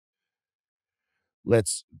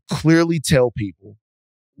 Let's clearly tell people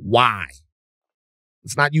why.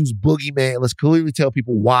 Let's not use boogeyman. Let's clearly tell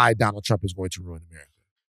people why Donald Trump is going to ruin America.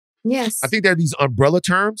 Yes. I think there are these umbrella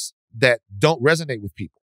terms that don't resonate with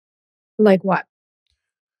people. Like what?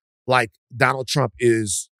 Like Donald Trump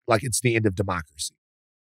is like it's the end of democracy.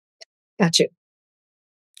 Got you.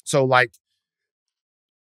 So like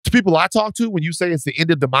to people I talk to, when you say it's the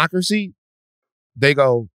end of democracy, they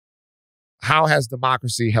go, how has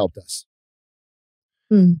democracy helped us?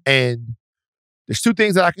 And there's two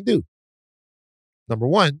things that I can do. Number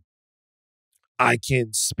one, I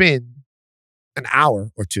can spend an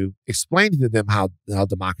hour or two explaining to them how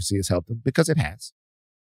democracy has helped them, because it has.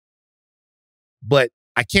 But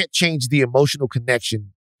I can't change the emotional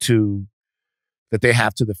connection that they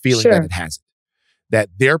have to the feeling that it hasn't. That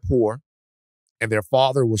they're poor and their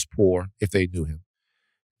father was poor if they knew him.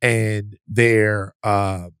 And their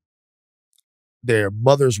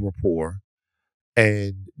mothers were poor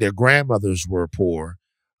and their grandmothers were poor.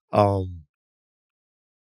 And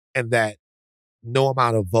that no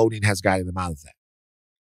amount of voting has gotten them out of that.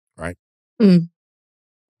 Right?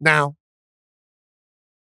 Now,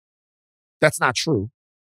 that's not true,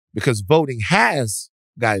 because voting has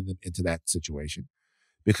gotten them into that situation,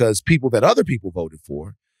 because people that other people voted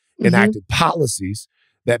for enacted policies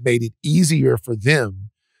that made it easier for them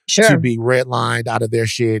to be redlined out of their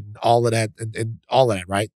shit and all of that and all of that,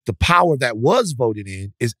 right? The power that was voted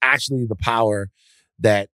in is actually the power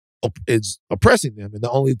that is oppressing them. And the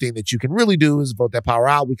only thing that you can really do is vote that power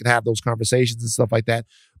out. We can have those conversations and stuff like that.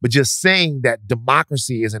 But just saying that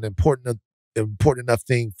democracy is an important enough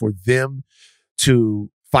thing for them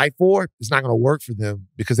to fight for is not going to work for them,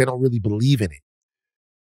 because they don't really believe in it.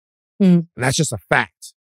 And that's just a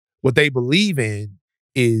fact. What they believe in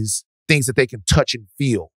is things that they can touch and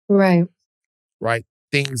feel. Right. Right?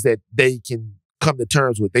 Things that they can come to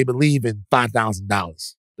terms with. They believe in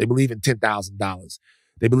 $5,000. They believe in $10,000.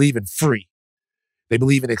 They believe in free. They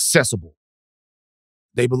believe in accessible.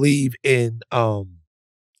 They believe in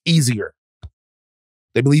easier.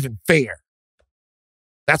 They believe in fair.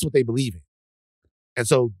 That's what they believe in. And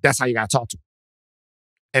so that's how you got to talk to them.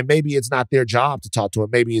 And maybe it's not their job to talk to them.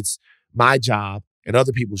 Maybe it's my job and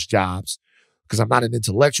other people's jobs, because I'm not an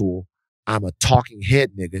intellectual. I'm a talking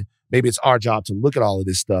head nigga. Maybe it's our job to look at all of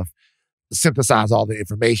this stuff, synthesize all the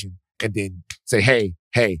information, and then say, hey,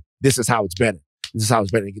 this is how it's better. This is how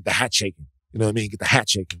it's better. And get the hat shaking. You know what I mean? Get the hat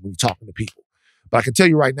shaking when you're talking to people. But I can tell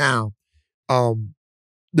you right now,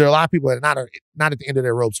 there are a lot of people that are not at the end of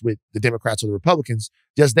their ropes with the Democrats or the Republicans.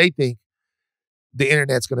 Just they think the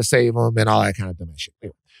internet's going to save them and all that kind of dumb shit.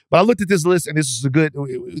 Anyway, but I looked at this list, and this is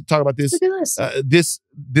we talk about this. This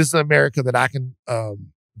is America that I can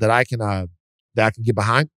get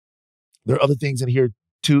behind. There are other things in here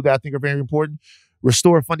too that I think are very important.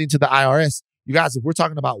 Restore funding to the IRS. You guys, if we're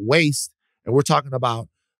talking about waste and we're talking about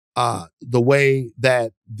the way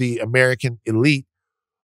that the American elite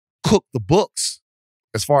cook the books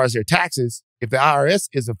as far as their taxes, if the IRS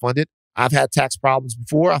isn't funded, I've had tax problems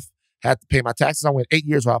before. I've had to pay my taxes. I went 8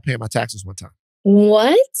 years without paying my taxes one time.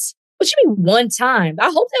 What? What you mean one time?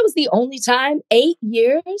 I hope that was the only time. 8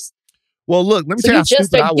 years? Well, look, let me tell you how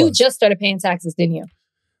stupid I was. You just started paying taxes, didn't you?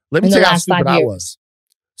 Let me tell you how stupid I was.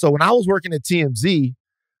 So when I was working at TMZ,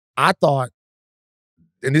 I thought,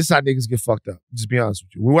 and this is how niggas get fucked up, just be honest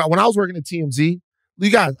with you. When I was working at TMZ, you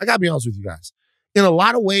guys, I gotta be honest with you guys. In a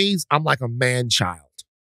lot of ways, I'm like a man-child.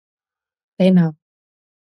 They know.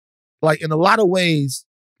 Like in a lot of ways,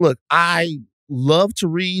 look, I love to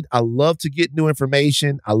read. I love to get new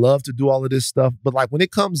information. I love to do all of this stuff. But like when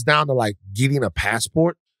it comes down to like getting a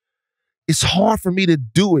passport, it's hard for me to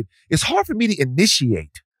do it. It's hard for me to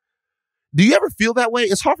initiate. Do you ever feel that way?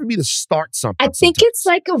 It's hard for me to start something. I think it's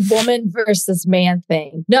like a woman versus man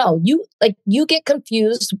thing. No, you get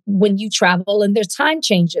confused when you travel and there's time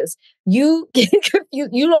changes. You get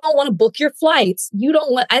confused. You don't want to book your flights.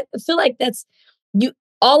 I feel like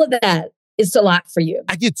all of that is a lot for you.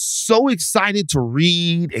 I get so excited to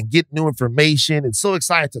read and get new information and so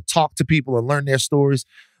excited to talk to people and learn their stories.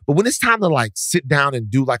 But when it's time to like sit down and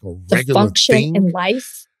do like a regular function thing in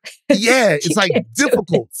life. Yeah, it's like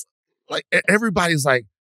difficult. Like everybody's like,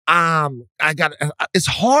 it's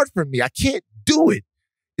hard for me. I can't do it.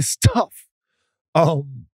 It's tough.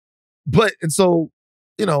 And so,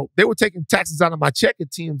 they were taking taxes out of my check at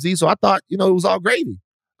TMZ. So I thought, it was all gravy.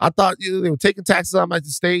 I thought they were taking taxes out of my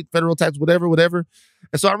state, federal tax, whatever.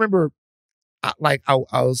 And so I remember I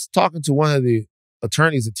was talking to one of the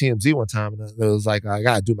attorneys at TMZ one time, and it was like, I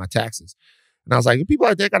got to do my taxes. And I was like, people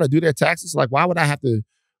like that got to do their taxes. Like, why would I have to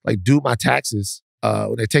like do my taxes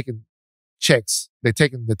when they're taking checks, they're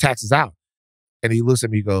taking the taxes out? And he looks at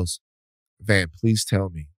me, he goes, Van, please tell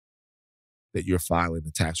me that you're filing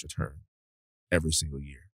the tax return every single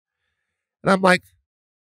year. And I'm like,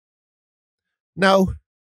 no.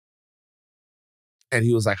 And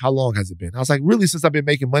he was like, how long has it been? I was like, really, since I've been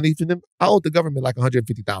making money for them, I owe the government like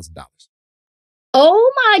 $150,000.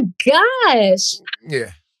 Oh my gosh.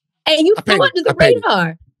 Yeah. And you flew under the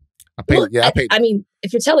radar. I paid it. Yeah, I paid it. I mean,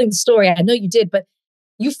 if you're telling the story, I know you did, but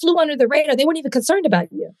you flew under the radar. They weren't even concerned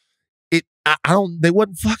about you. They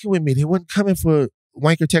wasn't fucking with me. They wasn't coming for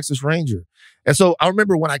Wanker Texas Ranger. And so I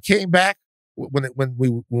remember when I came back, when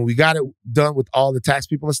we got it done with all the tax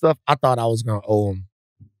people and stuff, I thought I was going to owe them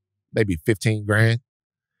maybe 15 grand.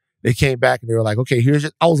 They came back and they were like, okay, here's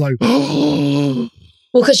it. I was like, well,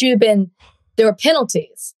 because there were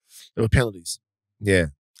penalties. There were penalties. Yeah.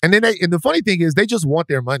 And then and the funny thing is they just want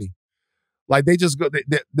their money. Like they just go,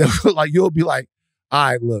 they're like, you'll be like,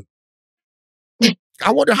 all right, look,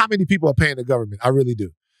 I wonder how many people are paying the government. I really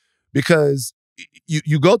do. Because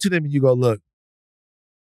you go to them and you go, look,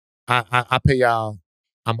 I pay y'all,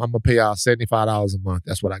 I'm going to pay y'all $75 a month.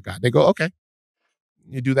 That's what I got. They go, okay.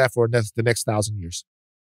 You do that for the next 1,000 years.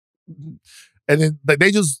 And then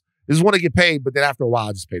they just want to get paid, but then after a while,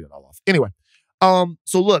 I just paid it all off. Anyway,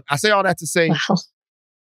 so look, I say all that to say, wow.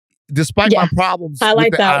 Despite my problems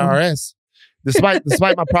with the IRS,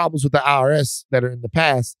 despite my problems with the IRS that are in the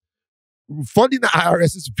past, funding the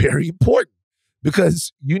IRS is very important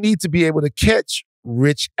because you need to be able to catch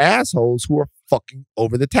rich assholes who are fucking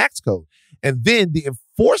over the tax code. And then the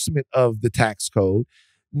enforcement of the tax code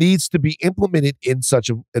needs to be implemented in such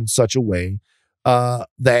a way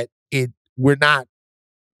that we're not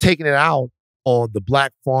taking it out on the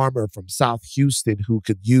black farmer from South Houston who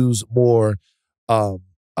could use more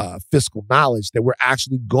fiscal knowledge, that we're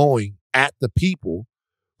actually going at the people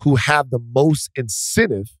who have the most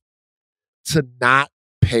incentive to not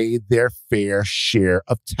pay their fair share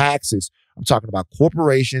of taxes. I'm talking about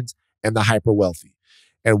corporations and the hyper wealthy.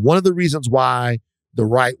 And one of the reasons why the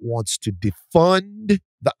right wants to defund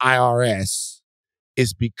the IRS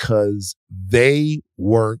is because they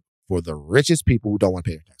work for the richest people who don't want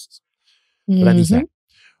to pay their taxes. But that needs that.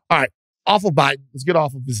 All right, off of Biden. Let's get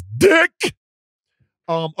off of his dick.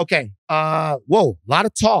 Okay. Whoa, a lot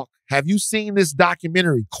of talk. Have you seen this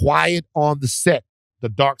documentary, Quiet on the Set, The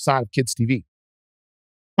Dark Side of Kids TV?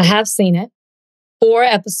 I have seen it. 4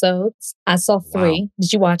 episodes. I saw 3. Wow.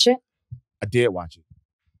 Did you watch it? I did watch it.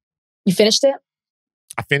 You finished it?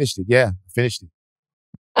 I finished it. Yeah, I finished it.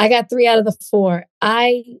 I got 3 out of the 4.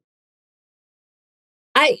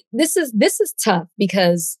 This is tough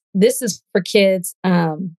because this is for kids.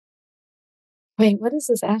 Wait, what is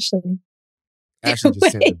this, Ashley? Ashley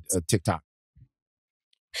just sent a TikTok.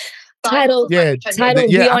 Title Be on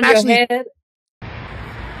Your Head.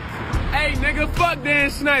 Hey, nigga, fuck Dan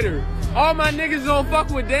Snyder. All my niggas don't fuck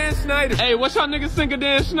with Dan Snyder. Hey, what y'all niggas think of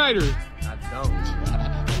Dan Snyder? I don't.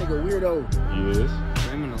 Nigga weirdo. He is.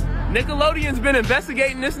 Criminal. Nickelodeon's been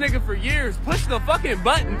investigating this nigga for years. Push the fucking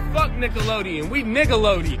button. Fuck Nickelodeon. We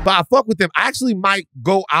Nickelodeon. But I fuck with them. I actually might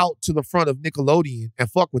go out to the front of Nickelodeon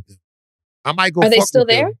and fuck with them. I might go. Are they still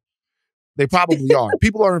there? Them. They probably are.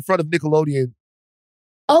 People are in front of Nickelodeon.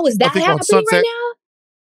 Oh, is that happening right now?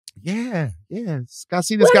 Yeah. I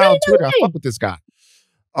see this guy on Twitter. I fuck with this guy.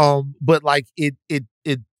 But like it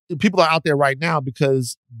people are out there right now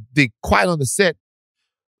because the Quiet on the Set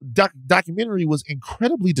documentary was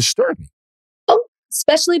incredibly disturbing. Oh,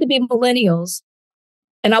 especially to be millennials.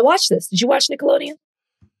 And I watched this. Did you watch Nickelodeon?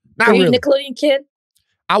 Not Were you really. a Nickelodeon kid?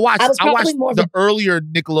 I watched the earlier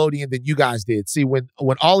Nickelodeon than you guys did. See, when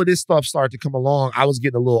all of this stuff started to come along, I was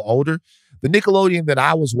getting a little older. The Nickelodeon that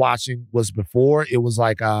I was watching was before. It was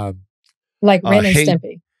like Ren and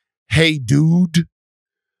Stimpy. Hey Dude.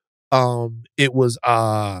 It was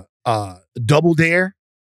Double Dare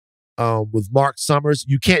with Mark Summers.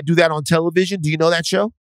 You can't do that on television. Do you know that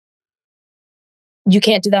show? You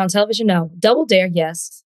can't do that on television? No. Double Dare,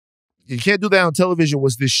 yes. You can't do that on television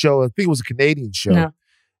was this show. I think it was a Canadian show. No.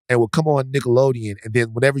 And would come on Nickelodeon. And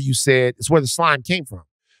then whenever you said, it's where the slime came from.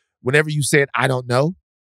 Whenever you said, I don't know,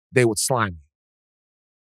 they would slime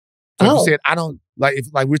you. So if you said, I don't, if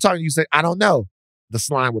we're talking, you said, I don't know, the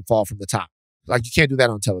slime would fall from the top. Like you can't do that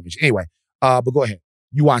on television. Anyway, but go ahead.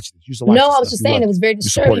 You watched this. You used to watch I was just saying it was very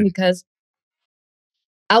disturbing because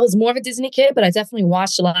I was more of a Disney kid, but I definitely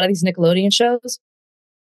watched a lot of these Nickelodeon shows.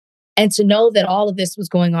 And to know that all of this was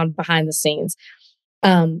going on behind the scenes.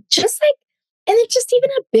 And then just even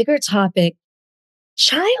a bigger topic,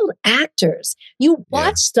 child actors. You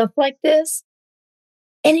watch stuff like this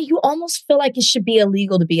and you almost feel like it should be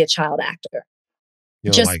illegal to be a child actor.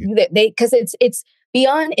 You don't like it. Because it's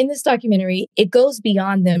beyond, in this documentary, it goes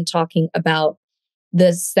beyond them talking about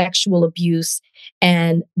the sexual abuse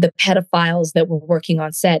and the pedophiles that were working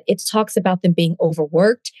on set. It talks about them being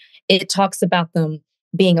overworked. It talks about them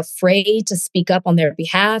being afraid to speak up on their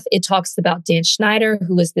behalf. It talks about Dan Schneider,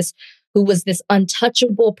 who was this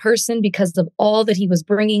untouchable person because of all that he was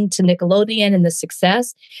bringing to Nickelodeon and the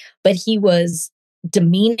success, but he was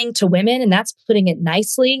demeaning to women, and that's putting it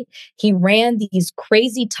nicely. He ran these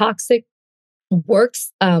crazy toxic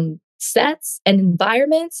works sets and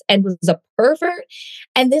environments and was a pervert.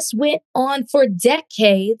 And this went on for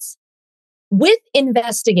decades with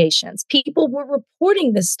investigations. People were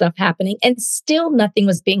reporting this stuff happening and still nothing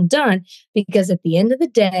was being done because at the end of the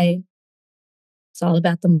day, it's all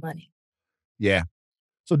about the money. Yeah.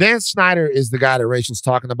 So Dan Snyder is the guy that Rachel's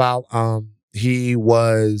talking about. He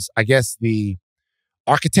was, I guess, the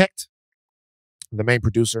architect, the main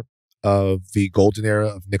producer of the golden era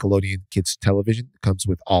of Nickelodeon kids television. It comes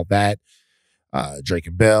with all that. Drake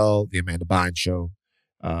and Bell, the Amanda Bynes show,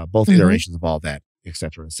 both iterations of all that, et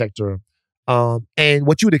cetera, et cetera. And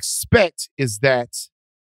what you would expect is that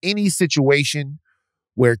any situation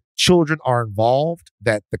where children are involved,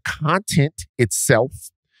 that the content itself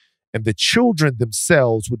and the children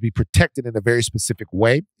themselves would be protected in a very specific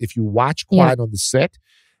way. If you watch Quiet on the Set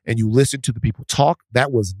and you listen to the people talk,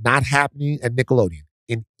 that was not happening at Nickelodeon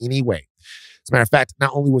in any way. As a matter of fact,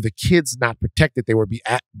 not only were the kids not protected, they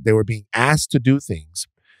were being asked to do things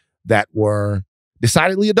that were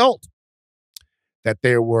decidedly adult, that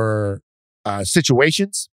there were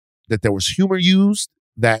situations, that there was humor used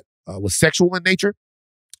that was sexual in nature.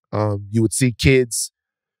 You would see kids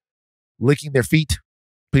licking their feet,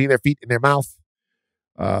 putting their feet in their mouth.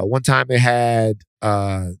 One time they had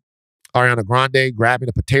Ariana Grande grabbing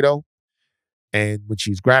a potato. And when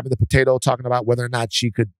she's grabbing the potato, talking about whether or not she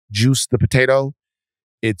could juice the potato,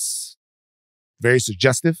 it's very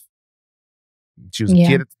suggestive. She was a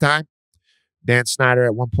kid at the time. Dan Snyder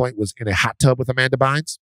at one point was in a hot tub with Amanda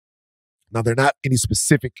Bynes. Now, there are not any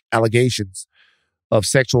specific allegations of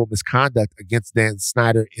sexual misconduct against Dan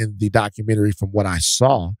Snyder in the documentary from what I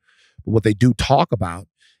saw. But what they do talk about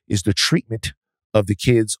is the treatment of the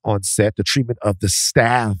kids on set, the treatment of the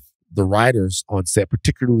staff, the writers on set,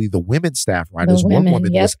 particularly the women staff writers. One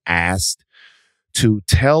woman was asked to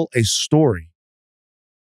tell a story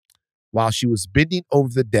while she was bending over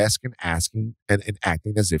the desk and asking and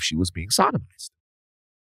acting as if she was being sodomized.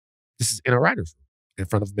 This is in a writer's room, in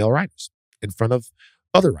front of male writers, in front of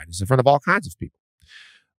other writers, in front of all kinds of people.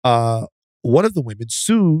 One of the women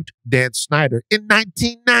sued Dan Snyder in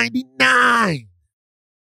 1999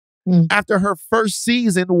 after her first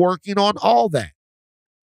season working on all that.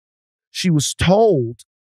 She was told,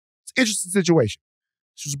 it's an interesting situation.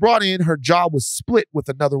 She was brought in, her job was split with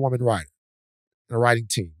another woman writer in a writing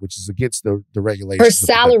team, which is against the regulations. Her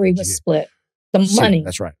salary was split. The money.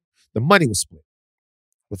 That's right. The money was split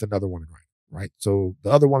with another woman writer, right? So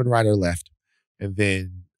the other woman writer left, and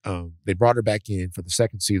then they brought her back in for the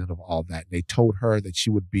second season of all that. They told her that she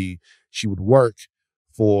would work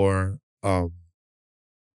for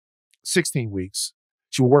 16 weeks.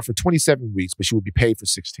 She would work for 27 weeks, but she would be paid for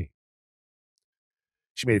 16.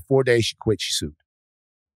 She made it 4 days. She quit. She sued.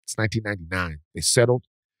 It's 1999. They settled.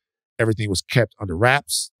 Everything was kept under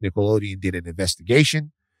wraps. Nickelodeon did an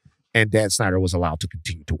investigation, and Dan Snyder was allowed to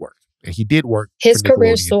continue to work. And he did work. His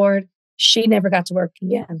career soared. She never got to work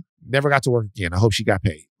again. Never got to work again. I hope she got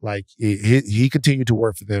paid. Like, he continued to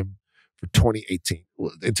work for them for 2018,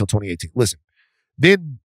 until 2018. Listen,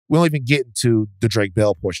 then we don't even get into the Drake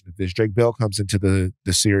Bell portion of this. Drake Bell comes into the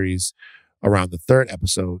series around the third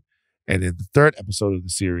episode. And in the third episode of the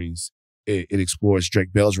series, it explores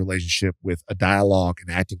Drake Bell's relationship with a dialogue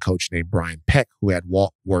and acting coach named Brian Peck, who had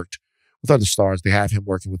worked with other stars. They have him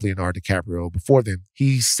working with Leonardo DiCaprio. Before then,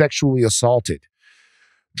 he sexually assaulted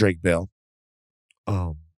Drake Bell.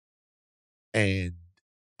 And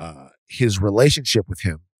his relationship with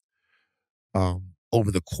him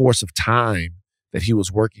over the course of time that he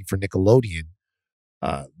was working for Nickelodeon,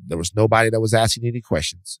 there was nobody that was asking any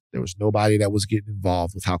questions. There was nobody that was getting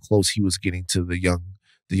involved with how close he was getting to the young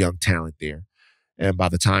talent there. And by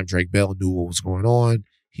the time Drake Bell knew what was going on,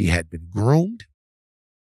 he had been groomed,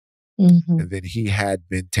 and then he had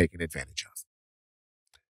been taken advantage of.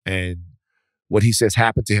 And what he says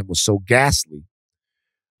happened to him was so ghastly,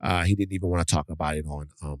 he didn't even want to talk about it on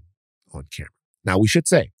camera. Now, we should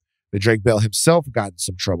say that Drake Bell himself got in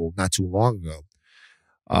some trouble not too long ago,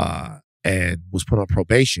 and was put on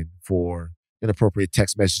probation for inappropriate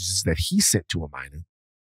text messages that he sent to a minor.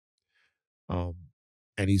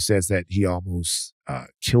 And he says that he almost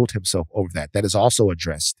killed himself over that. That is also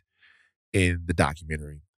addressed in the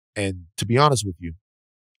documentary. And to be honest with you,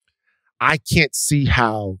 I can't see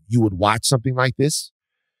how you would watch something like this,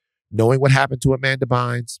 knowing what happened to Amanda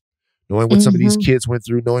Bynes, knowing what some of these kids went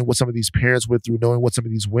through, knowing what some of these parents went through, knowing what some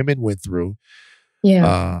of these women went through.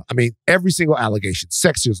 Yeah. I mean, every single allegation,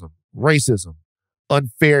 sexism, racism,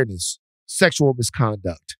 unfairness, sexual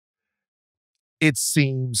misconduct. It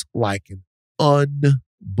seems like an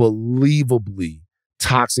unbelievably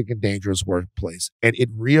toxic and dangerous workplace. And it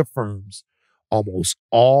reaffirms almost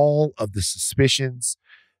all of the suspicions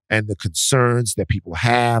and the concerns that people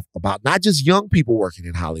have about not just young people working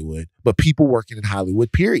in Hollywood, but people working in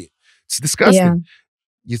Hollywood, period. It's disgusting.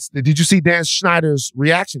 Yeah. Did you see Dan Schneider's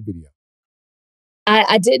reaction video?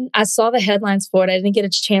 I didn't. I saw the headlines for it. I didn't get a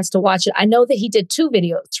chance to watch it. I know that he did 2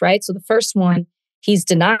 videos, right? So the first one, he's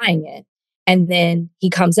denying it. And then he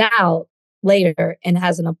comes out later and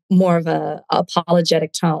has more of a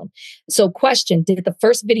apologetic tone. So question, did the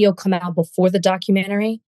first video come out before the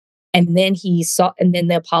documentary? And then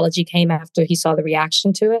the apology came after he saw the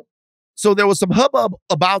reaction to it? So there was some hubbub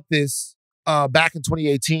about this back in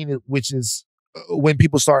 2018, which is when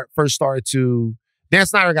people first started to... Dan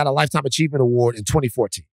Snyder got a Lifetime Achievement Award in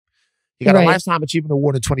 2014. He got a Lifetime Achievement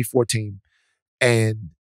Award in 2014.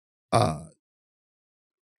 And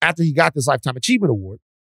after he got this Lifetime Achievement Award,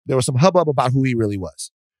 there was some hubbub about who he really was.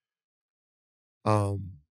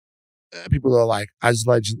 People are like, I just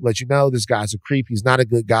let you know, this guy's a creep. He's not a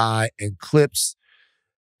good guy. And clips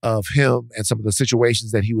of him and some of the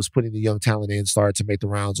situations that he was putting the young talent in started to make the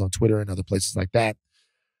rounds on Twitter and other places like that.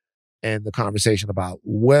 And the conversation about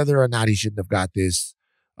whether or not he shouldn't have got this,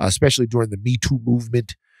 especially during the Me Too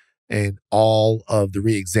movement and all of the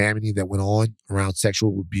re-examining that went on around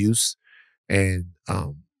sexual abuse and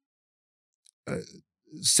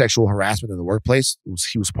sexual harassment in the workplace.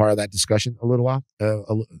 He was part of that discussion a little while,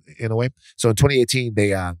 in a way. So in 2018, they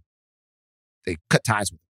cut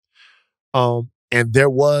ties with him. And there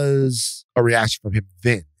was a reaction from him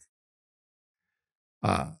then.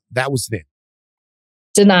 That was then.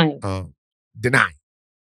 Denying. Denying.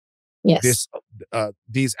 Yes.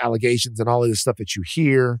 These allegations and all of this stuff that you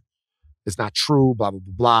hear is not true, blah, blah,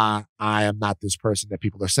 blah, blah. I am not this person that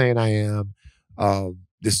people are saying I am.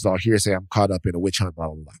 This is all hearsay. I'm caught up in a witch hunt, blah,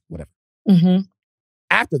 blah, blah, whatever. Mm-hmm.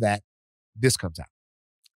 After that, this comes out.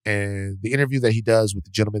 And the interview that he does with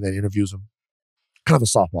the gentleman that interviews him, kind of a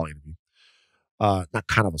softball interview. Not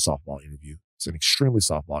kind of a softball interview. It's an extremely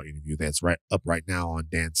softball interview that's up right now on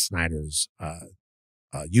Dan Snyder's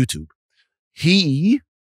YouTube. He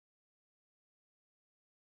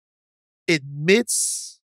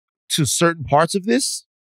admits to certain parts of this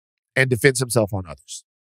and defends himself on others.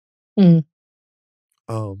 Mm.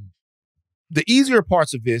 The easier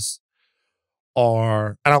parts of this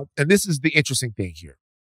are, and this is the interesting thing here,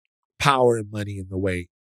 power and money and the way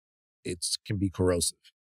it can be corrosive.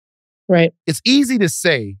 Right. It's easy to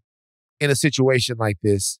say in a situation like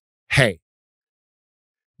this, hey,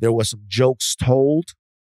 there was some jokes told.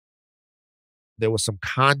 There was some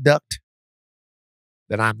conduct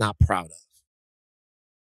that I'm not proud of.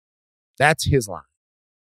 That's his line.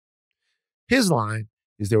 His line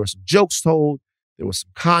is there were some jokes told. There was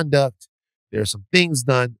some conduct. There are some things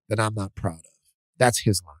done that I'm not proud of. That's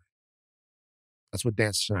his line. That's what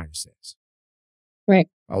Dan Snyder says. Right.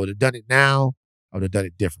 I would have done it now. I would have done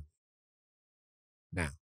it differently.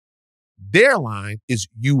 Now, their line is,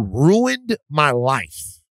 you ruined my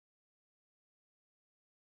life.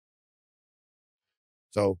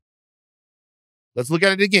 So let's look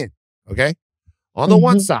at it again, okay? On the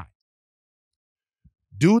one side,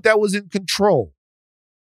 dude that was in control,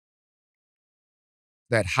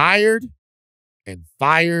 that hired and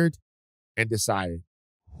fired and decided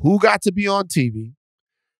who got to be on TV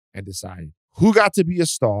and decided who got to be a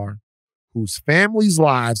star, whose families'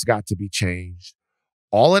 lives got to be changed,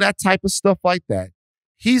 all of that type of stuff like that.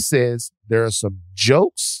 He says there are some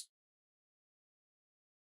jokes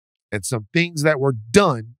and some things that were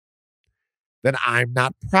done that I'm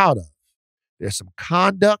not proud of. There's some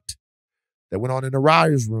conduct that went on in the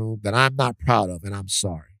writer's room that I'm not proud of, and I'm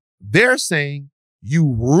sorry. They're saying,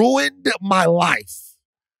 you ruined my life.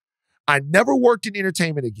 I never worked in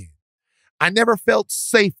entertainment again. I never felt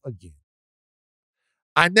safe again.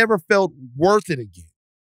 I never felt worth it again.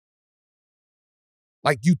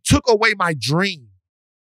 Like, you took away my dream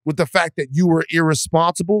with the fact that you were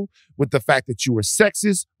irresponsible, with the fact that you were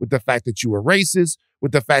sexist, with the fact that you were racist,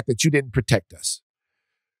 with the fact that you didn't protect us.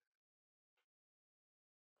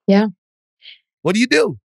 Yeah. What do you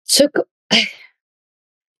do?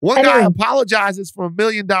 One guy apologizes for $1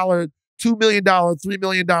 million, $2 million, $3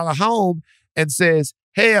 million home and says,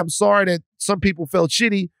 hey, I'm sorry that some people felt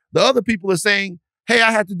shitty. The other people are saying, hey, I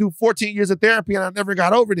had to do 14 years of therapy and I never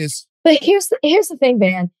got over this. But here's the thing,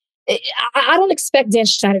 man. I don't expect Dan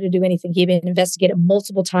Snyder to do anything. He's been investigated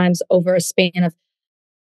multiple times over a span of,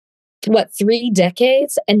 3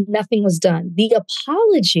 decades, and nothing was done. The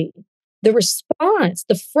apology, the response,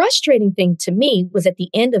 the frustrating thing to me was at the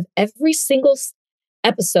end of every single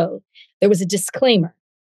episode, there was a disclaimer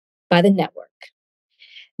by the network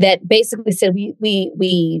that basically said,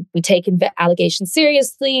 we take allegations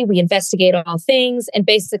seriously, we investigate all things, and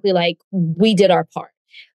basically, like, we did our part.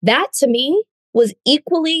 That to me was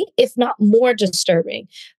equally, if not more, disturbing,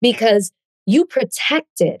 because you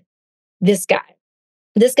protected this guy.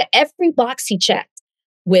 This guy, every box he checked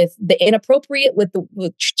with the inappropriate,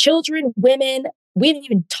 with children, women. We haven't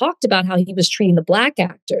even talked about how he was treating the Black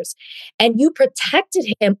actors. And you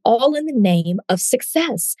protected him all in the name of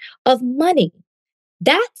success, of money.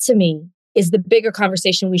 That, to me, is the bigger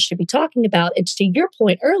conversation we should be talking about. And to your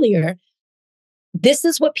point earlier, this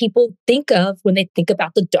is what people think of when they think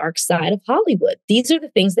about the dark side of Hollywood. These are the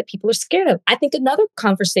things that people are scared of. I think another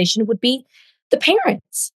conversation would be the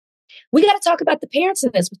parents. We got to talk about the parents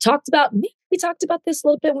in this. We talked about this a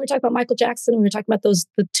little bit when we were talking about Michael Jackson. We were talking about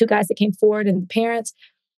the 2 guys that came forward and the parents.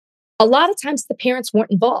 A lot of times the parents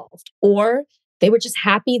weren't involved, or they were just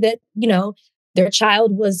happy that, their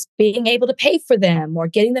child was being able to pay for them or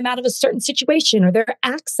getting them out of a certain situation, or their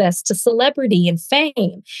access to celebrity and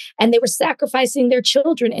fame. And they were sacrificing their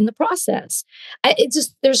children in the process.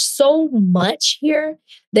 There's so much here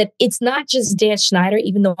that it's not just Dan Snyder,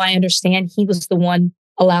 even though I understand he was the one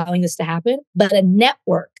allowing this to happen, but a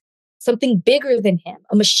network, something bigger than him,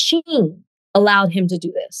 a machine allowed him to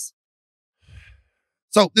do this.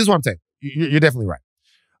 So this is what I'm saying. You're definitely right.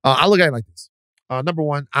 I look at it like this. Number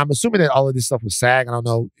one, I'm assuming that all of this stuff was SAG. I don't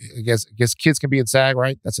know. I guess kids can be in SAG,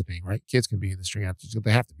 right? That's a thing, right? Kids can be in the Screen Actors.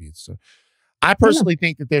 They have to be. So I personally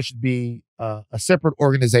think that there should be a separate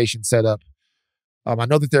organization set up I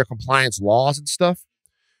know that there are compliance laws and stuff,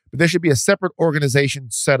 but there should be a separate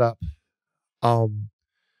organization set up in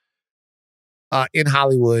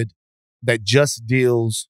Hollywood that just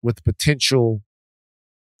deals with potential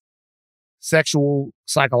sexual,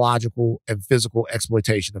 psychological, and physical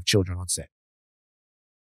exploitation of children on set.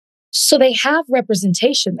 So they have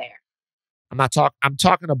representation there. I'm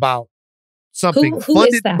talking about something who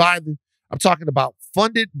funded by I'm talking about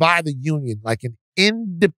funded by the union, like an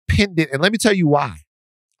independent. And let me tell you why.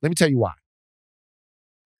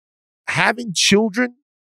 Having children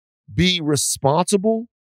be responsible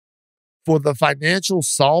for the financial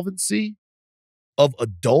solvency of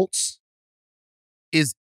adults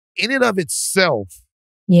is in and of itself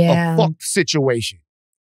a fucked situation.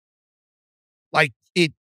 Like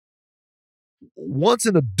once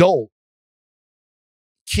an adult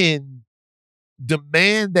can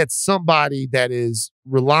demand that somebody that is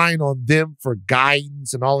relying on them for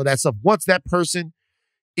guidance and all of that stuff, once that person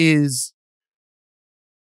is,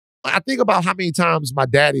 I think about how many times my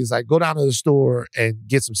daddy's like, go down to the store and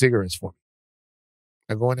get some cigarettes for me.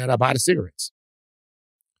 I go in there and I buy the cigarettes.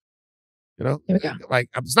 You know, like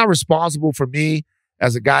it's not responsible for me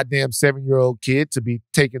as a goddamn 7-year-old kid to be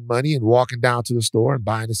taking money and walking down to the store and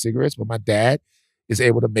buying the cigarettes, but my dad is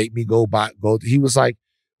able to make me go. He was like,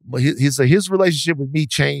 his relationship with me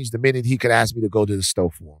changed the minute he could ask me to go to the store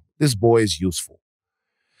for him. This boy is useful.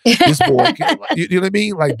 This boy can, you know what I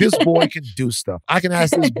mean? Like this boy can do stuff. I can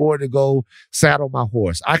ask this boy to go saddle my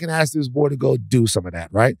horse. I can ask this boy to go do some of that,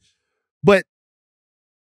 right? But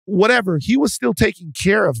whatever, he was still taking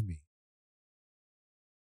care of me.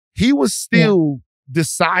 He was still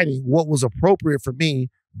deciding what was appropriate for me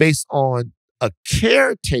based on a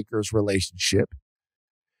caretaker's relationship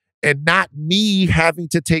and not me having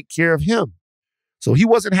to take care of him. So he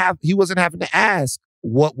wasn't having to ask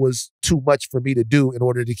what was too much for me to do in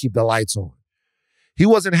order to keep the lights on. He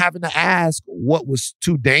wasn't having to ask what was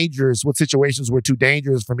too dangerous, what situations were too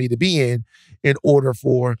dangerous for me to be in order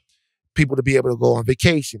for people to be able to go on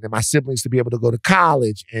vacation and my siblings to be able to go to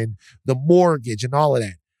college and the mortgage and all of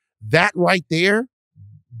that. That right there,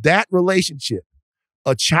 that relationship,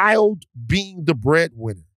 a child being the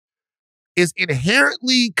breadwinner, is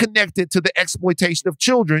inherently connected to the exploitation of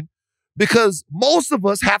children because most of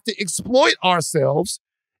us have to exploit ourselves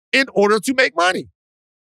in order to make money.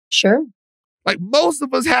 Sure. Like most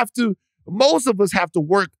of us have to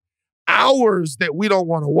work hours that we don't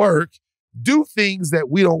want to work, do things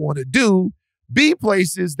that we don't want to do, be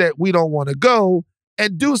places that we don't want to go,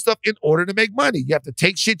 and do stuff in order to make money. You have to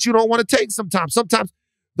take shit you don't want to take sometimes. Sometimes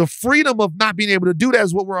the freedom of not being able to do that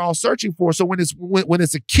is what we're all searching for. So when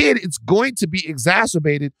it's a kid, it's going to be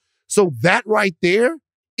exacerbated. So that right there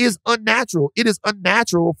is unnatural. It is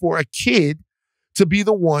unnatural for a kid to be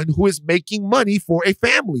the one who is making money for a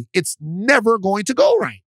family. It's never going to go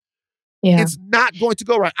right. Yeah. It's not going to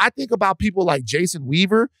go right. I think about people like Jason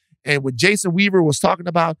Weaver, and when Jason Weaver was talking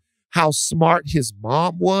about how smart his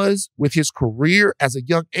mom was with his career as a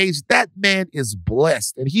young age, that man is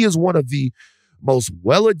blessed. And he is one of the most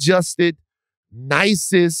well-adjusted,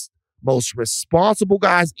 nicest, most responsible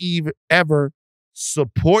guys ever.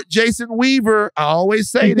 Support Jason Weaver. I always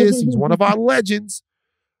say this. He's one of our legends.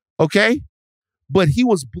 Okay? But he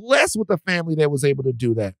was blessed with a family that was able to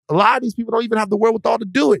do that. A lot of these people don't even have the wherewithal to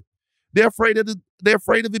do it. They're afraid of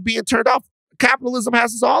it being turned off. Capitalism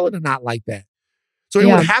has us all in a knot like that. So it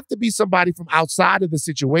would have to be somebody from outside of the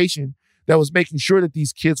situation that was making sure that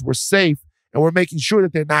these kids were safe and we're making sure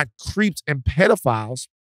that they're not creeps and pedophiles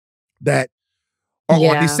that are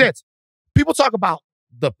on these sets. People talk about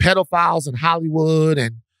the pedophiles in Hollywood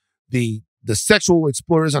and the sexual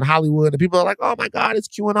exploiters in Hollywood, and people are like, oh my God, it's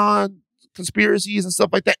QAnon conspiracies and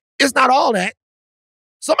stuff like that. It's not all that.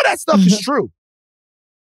 Some of that stuff is true.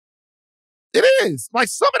 It is. Like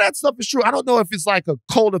some of that stuff is true. I don't know if it's like a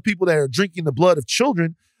cult of people that are drinking the blood of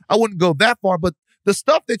children. I wouldn't go that far, but the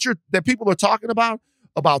stuff that people are talking about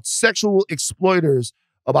sexual exploiters,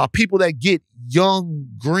 about people that get young,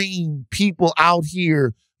 green people out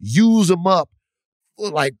here, use them up,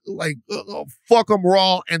 fuck them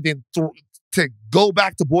raw, and then to go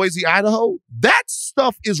back to Boise, Idaho, that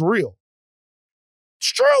stuff is real.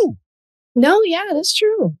 It's true. No, yeah, that's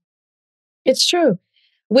true. It's true.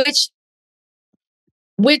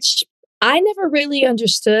 Which I never really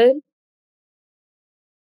understood.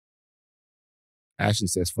 Ashley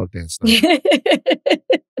says, fuck that stuff.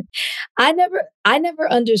 I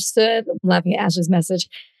never understood, I'm laughing at Ashley's message,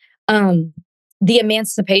 the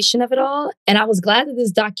emancipation of it all. And I was glad that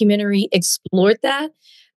this documentary explored that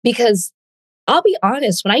because I'll be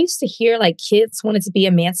honest, when I used to hear like kids wanted to be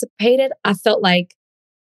emancipated, I felt like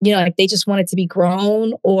like they just wanted to be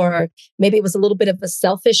grown, or maybe it was a little bit of a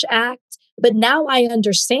selfish act. But now I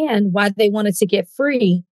understand why they wanted to get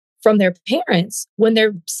free from their parents when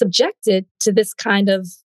they're subjected to this kind of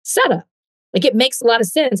setup. Like, it makes a lot of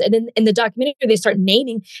sense. And then in the documentary, they start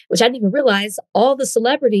naming, which I didn't even realize, all the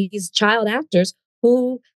celebrities, child actors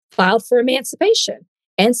who filed for emancipation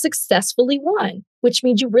and successfully won, which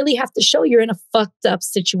means you really have to show you're in a fucked up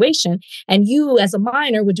situation. And you, as a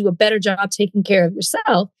minor, would do a better job taking care of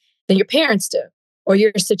yourself than your parents do, or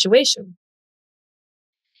your situation.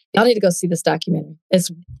 Y'all need to go see this documentary.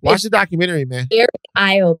 Watch the documentary, man. Very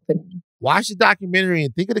eye-opening. Watch the documentary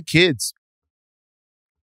and think of the kids.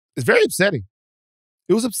 It's very upsetting.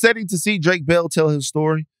 It was upsetting to see Drake Bell tell his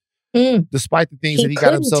story, despite the things that he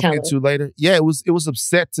got himself into later. Yeah, it was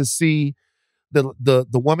upset to see the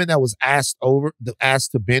woman that was asked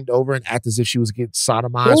to bend over and act as if she was getting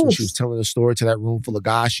sodomized when she was telling a story to that room full of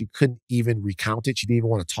guys. She couldn't even recount it. She didn't even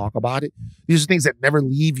want to talk about it. These are things that never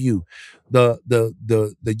leave you. The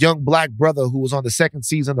young black brother who was on the second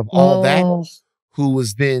season of All That, who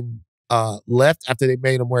was then left after they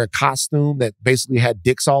made him wear a costume that basically had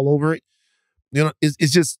dicks all over it.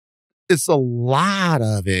 It's a lot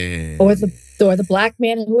of it. Or the black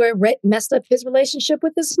man who messed up his relationship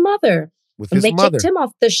with his mother. They kicked him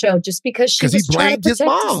off the show just because she was he blamed his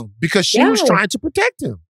mom because she was trying to protect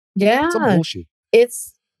him. Yeah. Some bullshit.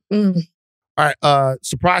 It's all right.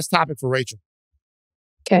 Surprise topic for Rachel.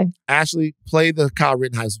 Okay. Ashley, play the Kyle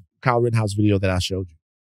Rittenhouse video that I showed you.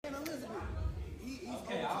 Okay,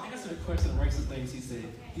 I'll answer the question and some things he said.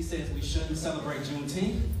 He says we shouldn't celebrate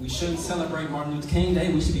Juneteenth. We shouldn't celebrate Martin Luther King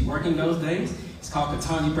Day. We should be working those days. It's called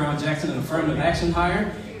Ketanji Brown Jackson, an affirmative action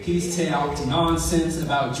hire. He's talked nonsense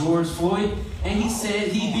about George Floyd, and he said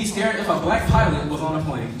he'd be scared if a black pilot was on a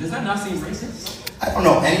plane. Does that not seem racist? I don't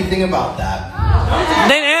know anything about that.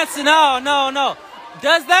 Then answer no.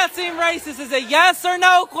 Does that seem racist? Is a yes or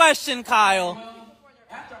no question, Kyle.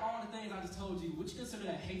 After all the things I just told you, would you consider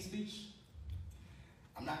that hate speech?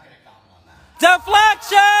 I'm not going to comment on that. Deflection!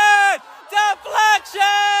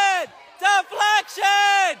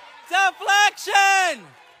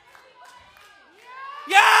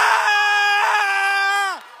 Yeah!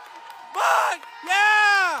 But,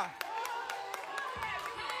 yeah!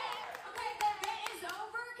 Okay, the bit is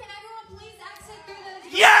over. Can everyone please exit through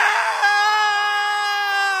the... Yeah!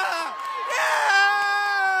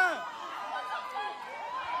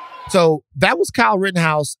 So that was Kyle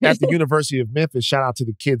Rittenhouse at the University of Memphis. Shout out to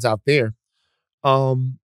the kids out there.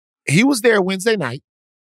 He was there Wednesday night,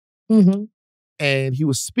 and he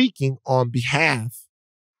was speaking on behalf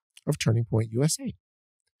of Turning Point USA.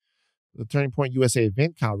 The Turning Point USA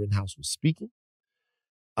event, Kyle Rittenhouse was speaking.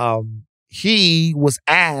 He was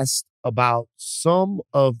asked about some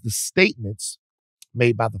of the statements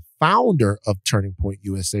made by the founder of Turning Point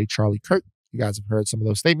USA, Charlie Kirk. You guys have heard some of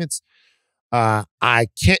those statements. I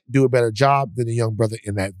can't do a better job than the young brother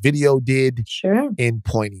in that video did in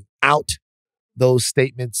pointing out those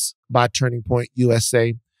statements by Turning Point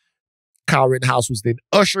USA. Kyle Rittenhouse was then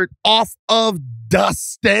ushered off of the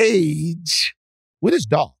stage with his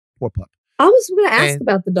dog, poor pup. I was going to ask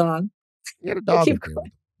about the dog. Yeah, the dog.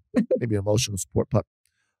 Maybe an emotional support pup.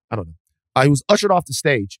 I don't know. He was ushered off the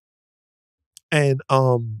stage, and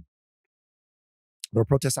there were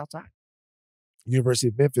protests outside. University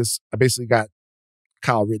of Memphis, I basically got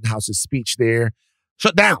Kyle Rittenhouse's speech there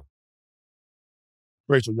shut down.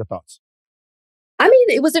 Rachel, your thoughts? I mean,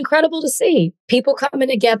 it was incredible to see people coming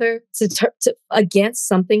together to against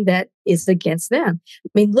something that is against them. I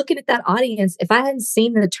mean, looking at that audience, if I hadn't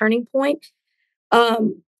seen the Turning Point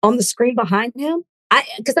on the screen behind him,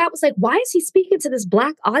 because I was like, why is he speaking to this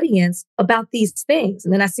Black audience about these things?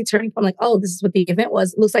 And then I see Turning Point, I'm like, oh, this is what the event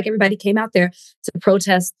was. It looks like everybody came out there to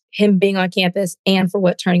protest him being on campus and for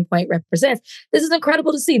what Turning Point represents. This is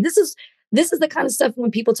incredible to see. This is the kind of stuff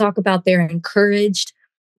when people talk about they're encouraged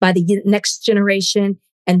by the next generation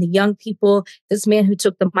and the young people. This man who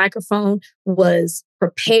took the microphone was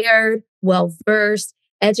prepared, well-versed,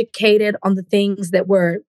 educated on the things that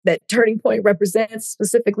Turning Point represents,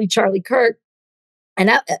 specifically Charlie Kirk. And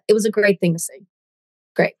it was a great thing to see.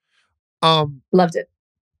 Great. Loved it.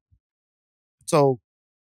 So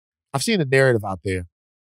I've seen a narrative out there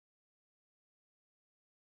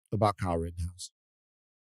about Kyle Rittenhouse.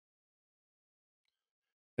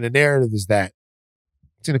 And the narrative is that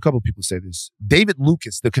I've seen a couple of people say this. David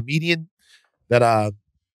Lucas, the comedian that, I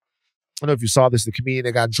don't know if you saw this, the comedian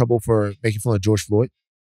that got in trouble for making fun of George Floyd.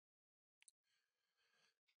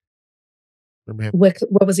 Remember him?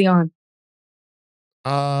 What was he on?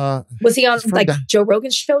 Was he on like Joe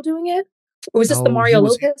Rogan's show doing it? Or was this the Mario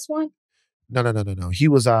Lopez one? No. He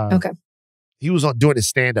was, okay. He was doing his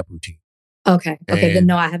stand-up routine. Okay. Then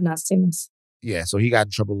no, I have not seen this. Yeah, so he got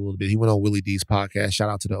in trouble a little bit. He went on Willie D's podcast. Shout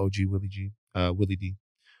out to the OG Willie D,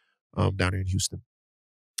 down here in Houston.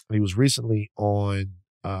 And he was recently on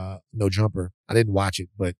No Jumper. I didn't watch it,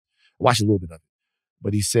 but I watched a little bit of it.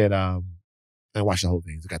 But he said, I watched the whole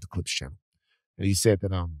thing. I got the clips channel. And he said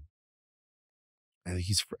that and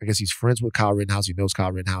I guess he's friends with Kyle Rittenhouse. He knows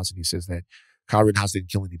Kyle Rittenhouse, and he says that Kyle Rittenhouse didn't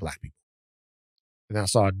kill any black people. And I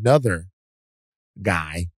saw another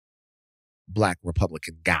guy, black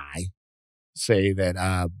Republican guy, say that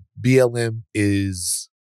BLM is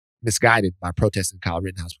misguided by protesting Kyle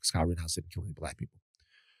Rittenhouse because Kyle Rittenhouse didn't kill any black people.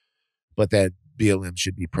 But that BLM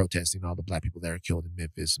should be protesting all the black people that are killed in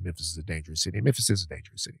Memphis. Memphis is a dangerous city. Memphis is a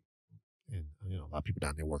dangerous city. And, a lot of people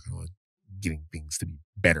down there working on getting things to be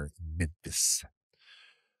better in Memphis.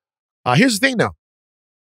 Here's the thing, though.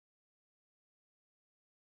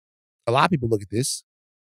 A lot of people look at this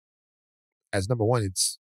as, number one,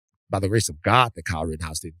 it's by the grace of God that Kyle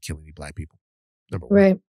Rittenhouse didn't kill any black people. Number one.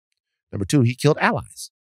 Right. Number two, he killed allies.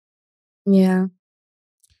 Yeah.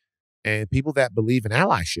 And people that believe in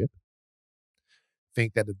allyship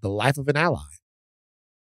think that the life of an ally,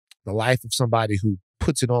 the life of somebody who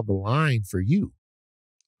puts it on the line for you,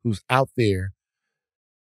 who's out there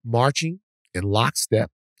marching in lockstep,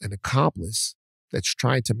 an accomplice that's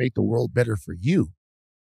trying to make the world better for you,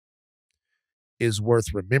 is worth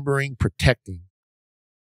remembering, protecting,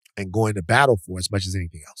 and going to battle for as much as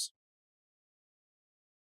anything else.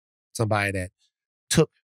 Somebody that took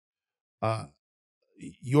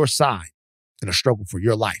your side in a struggle for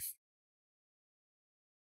your life.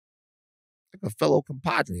 Like a fellow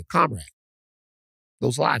compadre, a comrade.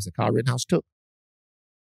 Those lives that Kyle Rittenhouse took.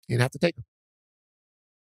 You didn't have to take them.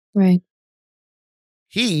 Right.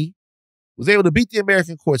 He was able to beat the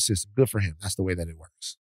American court system. Good for him. That's the way that it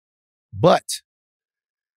works. But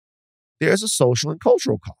there's a social and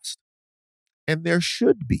cultural cost. And there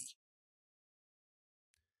should be.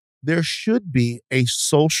 There should be a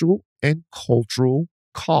social and cultural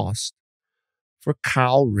cost for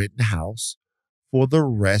Kyle Rittenhouse for the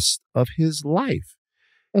rest of his life.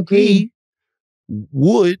 Agreed. He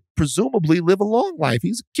would presumably live a long life.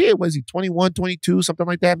 He's a kid. Was he 21, 22, something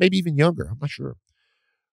like that? Maybe even younger. I'm not sure.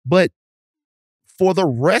 But for the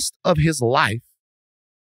rest of his life,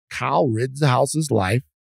 Kyle Rittenhouse's life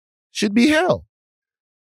should be hell.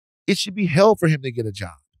 It should be hell for him to get a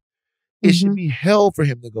job. It should be hell for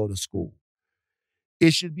him to go to school.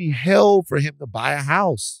 It should be hell for him to buy a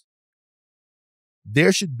house.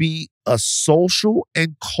 There should be a social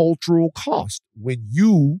and cultural cost. When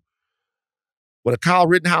a Kyle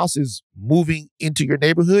Rittenhouse is moving into your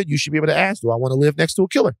neighborhood, you should be able to ask, do I want to live next to a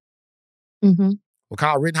killer? When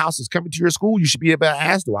Kyle Rittenhouse is coming to your school, you should be able to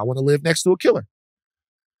ask, do I want to live next to a killer?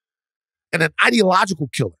 And an ideological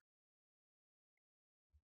killer.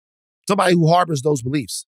 Somebody who harbors those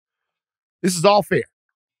beliefs. This is all fair.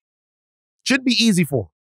 Shouldn't be easy for him.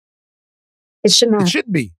 It should not. It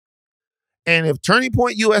shouldn't be. And if Turning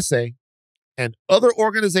Point USA and other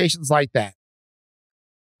organizations like that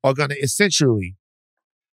are going to essentially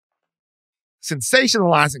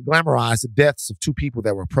sensationalize and glamorize the deaths of two people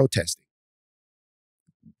that were protesting,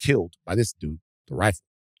 killed by this dude, the rifle,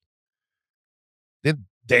 then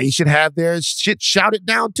they should have their shit shouted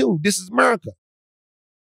down too. This is America.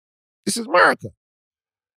 This is America.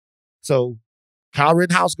 So Kyle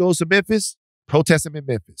Rittenhouse goes to Memphis, protest him in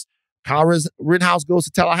Memphis. Kyle Rittenhouse goes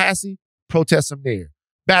to Tallahassee, protest him there.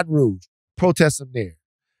 Baton Rouge, protest him there.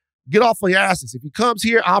 Get off of your asses. If he comes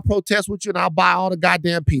here, I'll protest with you and I'll buy all the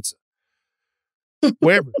goddamn pizza.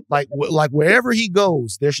 Wherever, like wherever he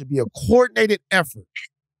goes, there should be a coordinated effort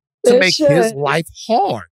to make his life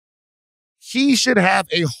hard. He should have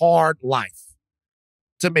a hard life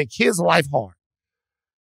to make his life hard.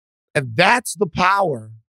 And that's the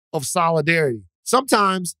power of solidarity.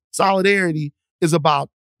 Sometimes solidarity is about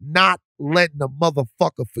not letting a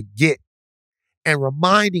motherfucker forget and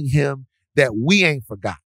reminding him that we ain't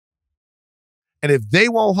forgot. And if they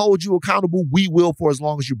won't hold you accountable, we will for as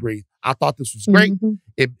long as you breathe. I thought this was great.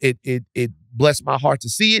 It blessed my heart to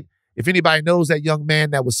see it. If anybody knows that young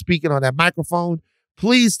man that was speaking on that microphone,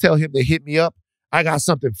 please tell him to hit me up. I got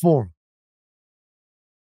something for him.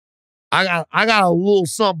 I got a little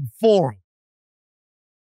something for him.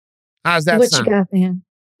 How's that what sound? You got, man?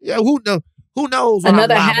 Yeah, who knows what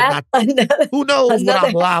Another I'm liable hat? not, who knows what I'm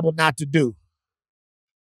Another- liable not to do?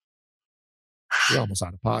 We're almost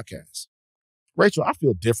out of podcast. Rachel, I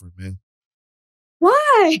feel different, man.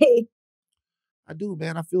 Why? I do,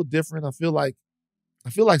 man. I feel different. I feel like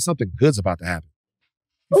something good's about to happen.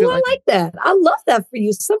 Oh, I like that. I love that for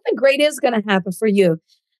you. Something great is going to happen for you.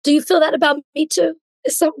 Do you feel that about me too?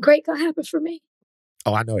 Is something great gonna happen for me?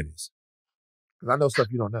 Oh, I know it is. Because I know stuff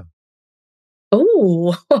you don't know.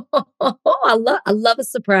 Oh, I love a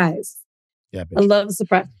surprise. Yeah, I love a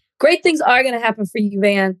surprise. Great things are gonna happen for you,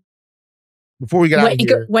 Van. Before we get out of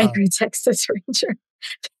here. Wanker Texas Ranger.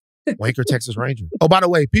 Wanker Texas Ranger. Oh, by the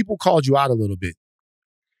way, people called you out a little bit.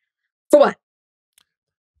 For what?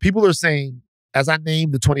 People are saying, as I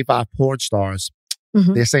named the 25 porn stars,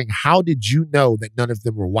 they're saying, how did you know that none of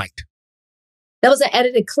them were white? That was an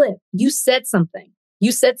edited clip. You said something.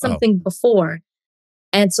 You said something before.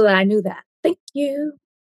 And so I knew that. Thank you.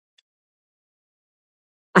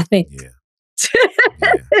 I think. Yeah.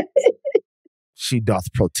 She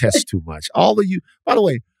doth protest too much. All of you, by the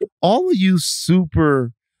way, all of you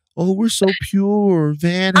super, we're so pure.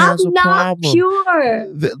 Van has a problem. I'm not pure.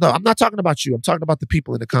 No, I'm not talking about you. I'm talking about the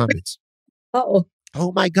people in the comments. Oh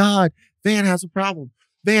my God. Van has a problem.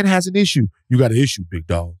 Van has an issue. You got an issue, big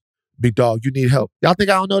dog. Big dog, you need help. Y'all think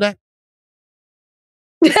I don't know that?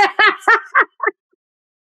 You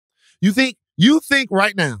think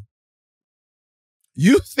right now,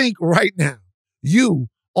 you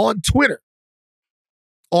on Twitter,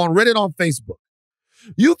 on Reddit, on Facebook,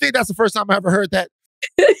 you think that's the first time I ever heard that?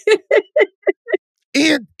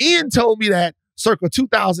 Ian told me that circa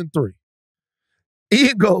 2003.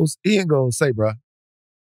 Ian goes, say, bro,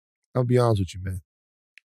 I'll be honest with you, man.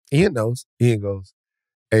 Ian knows. Ian goes,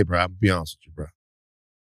 hey, bro, I'll be honest with you, bro.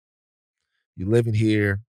 You living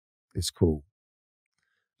here, it's cool.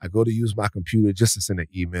 I go to use my computer just to send an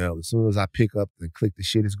email. As soon as I pick up and click the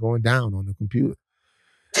shit, it's going down on the computer.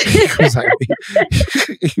 These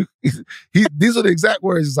are the exact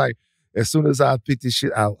words. It's like, as soon as I pick this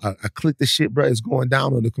shit, I click the shit, bro, it's going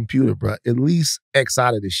down on the computer, bro. At least X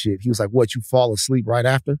out of this shit. He was like, what, you fall asleep right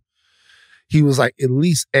after? He was like, at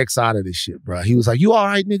least X out of this shit, bro. He was like, you all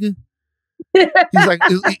right, nigga? He's like,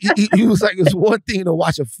 he was like, it's one thing to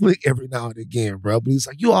watch a flick every now and again, bro. But he's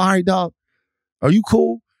like, you all right, dog? Are you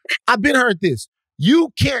cool? I've been heard this. You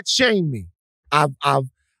can't shame me.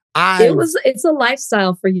 It's a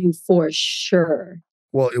lifestyle for you for sure.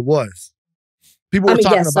 Well, it was. People were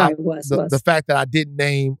talking about the fact that I didn't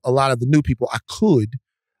name a lot of the new people. I could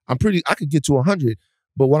get to 100.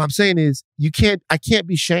 But what I'm saying is I can't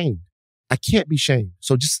be shamed. I can't be shamed.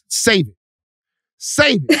 So just save it.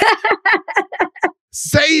 Save it.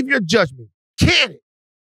 Save your judgment. Can it?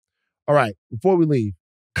 All right. Before we leave,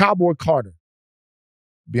 Cowboy Carter,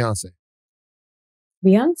 Beyonce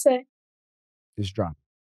is dropping.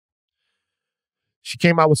 She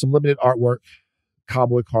came out with some limited artwork,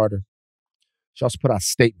 Cowboy Carter. She also put out a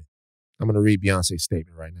statement. I'm going to read Beyonce's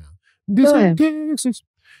statement right now. This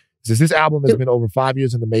album has been over 5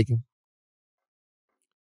 years in the making.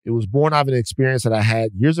 It was born out of an experience that I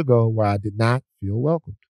had years ago where I did not feel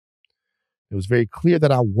welcomed. It was very clear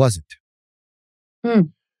that I wasn't.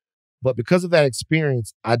 But because of that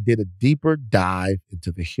experience, I did a deeper dive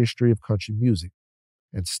into the history of country music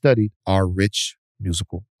and studied our rich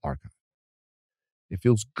musical archive. It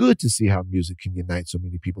feels good to see how music can unite so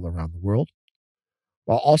many people around the world,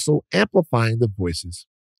 while also amplifying the voices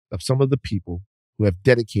of some of the people who have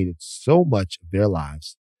dedicated so much of their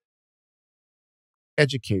lives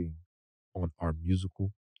educating on our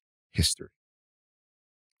musical history.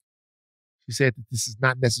 She said that this is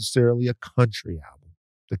not necessarily a country album,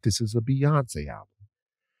 that this is a Beyonce album.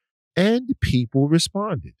 And people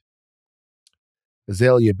responded.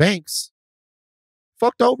 Azalea Banks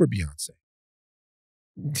fucked over Beyonce.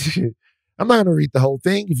 I'm not going to read the whole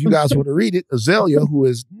thing. If you guys want to read it, Azalea, who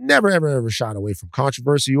has never, ever, ever shied away from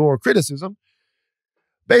controversy or criticism,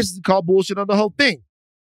 basically called bullshit on the whole thing.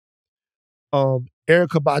 Erykah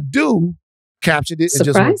Badu captured it and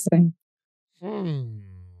surprising.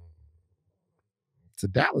 It's a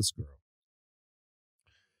Dallas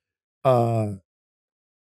girl.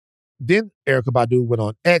 Then Erykah Badu went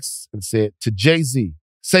on X and said to Jay-Z,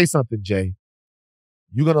 say something, Jay.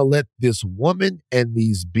 You gonna let this woman and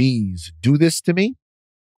these bees do this to me?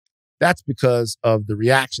 That's because of the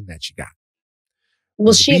reaction that she got.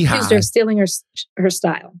 Well, she accused her of stealing her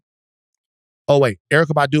style. Oh, wait.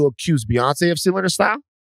 Erykah Badu accused Beyonce of stealing her style?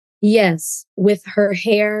 Yes. With her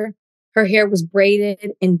hair. Her hair was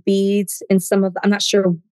braided in beads in some of, I'm not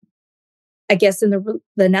sure. I guess in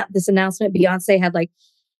this announcement, Beyonce had like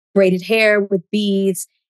braided hair with beads,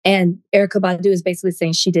 and Erykah Badu is basically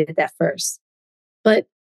saying she did that first. But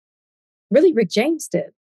really, Rick James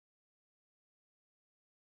did.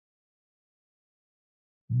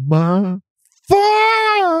 My fire,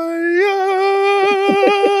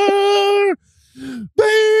 baby.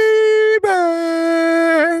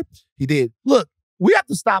 He did. Look, we have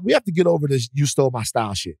to stop. We have to get over this "you stole my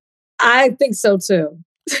style" shit. I think so too.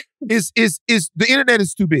 is the internet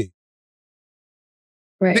is too big.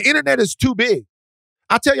 Right. The internet is too big.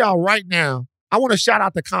 I'll tell y'all right now, I want to shout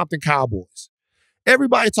out the Compton Cowboys.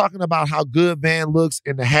 Everybody talking about how good Van looks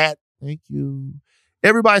in the hat. Thank you.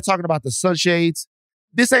 Everybody talking about the sunshades.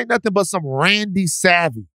 This ain't nothing but some Randy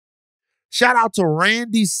Savvy. Shout out to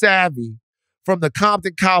Randy Savvy from the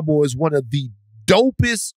Compton Cowboys, one of the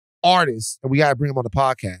dopest artists, and we got to bring him on the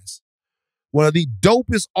podcast. One of the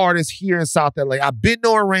dopest artists here in South LA. I've been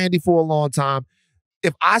knowing Randy for a long time.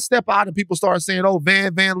 If I step out and people start saying, oh,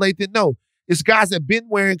 Van Lathan, no. It's guys that been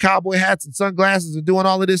wearing cowboy hats and sunglasses and doing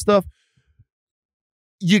all of this stuff.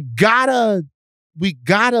 We gotta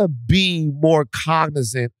be more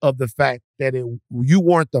cognizant of the fact that you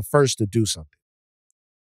weren't the first to do something.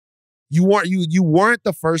 You weren't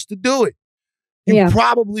the first to do it. You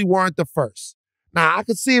probably weren't the first. Now, I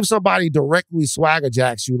could see if somebody directly swagger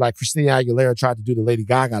jacks you like Christina Aguilera tried to do to Lady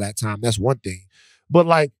Gaga that time. That's one thing. But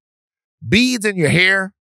like beads in your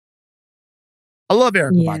hair, I love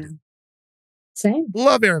Erykah Badu. Same.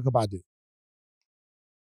 Love Erykah Badu.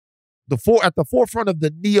 At the forefront of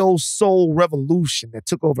the neo-soul revolution that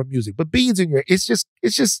took over music. But beads in your,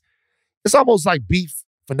 it's almost like beef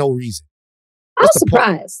for no reason. I was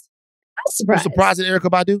surprised. You surprised at Erykah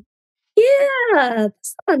Badu? Yeah,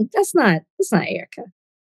 that's not Erykah.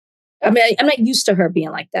 I mean, I'm not used to her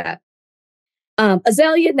being like that.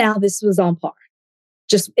 Azalea, now this was on par.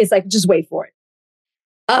 It's like, just wait for it.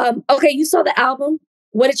 Okay, you saw the album.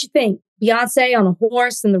 What did you think? Beyonce on a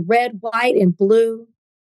horse in the red, white, and blue,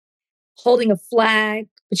 holding a flag,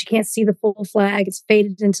 but you can't see the full flag. It's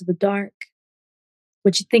faded into the dark.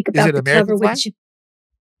 What you think about the cover?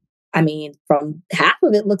 I mean, from half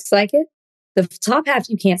of it looks like it. The top half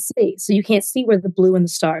you can't see. So you can't see where the blue and the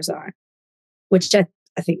stars are, which I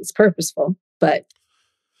think is purposeful, but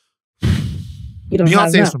you don't know.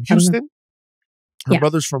 Beyonce is from Houston. Her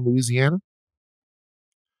brother's from Louisiana.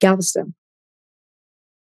 Galveston.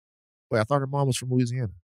 Wait, I thought her mom was from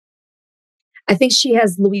Louisiana. I think she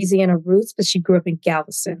has Louisiana roots, but she grew up in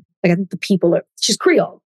Galveston. Like, I think she's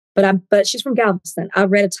Creole, but she's from Galveston. I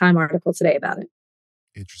read a Time article today about it.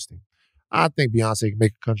 Interesting. I think Beyonce can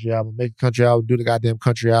make a country album, do the goddamn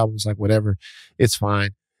country album. It's like, whatever. It's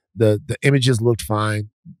fine. The images looked fine.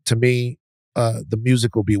 To me, the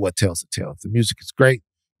music will be what tells the tale. If the music is great,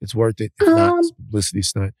 it's worth it. If not, it's publicity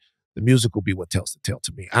stunt. The music will be what tells the tale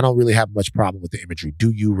to me. I don't really have much problem with the imagery.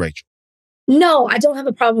 Do you, Rachel? No, I don't have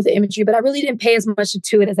a problem with the imagery, but I really didn't pay as much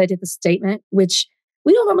to it as I did the statement, which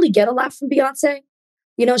we don't normally get a lot from Beyonce.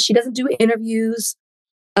 You know, she doesn't do interviews.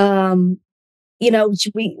 You know,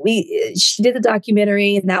 she did the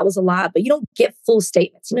documentary and that was a lot, but you don't get full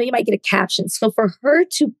statements. You know, you might get a caption. So for her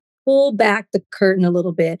to pull back the curtain a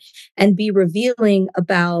little bit and be revealing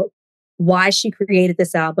about why she created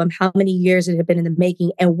this album, how many years it had been in the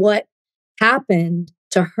making, and what happened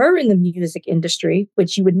to her in the music industry,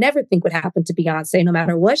 which you would never think would happen to Beyonce, no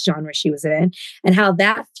matter what genre she was in, and how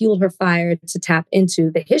that fueled her fire to tap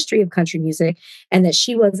into the history of country music, and that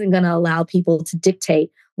she wasn't going to allow people to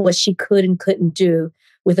dictate what she could and couldn't do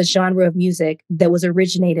with a genre of music that was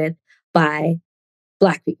originated by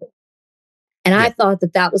Black people. And I thought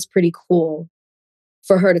that was pretty cool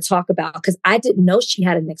for her to talk about, because I didn't know she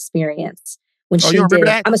had an experience when she you remember did.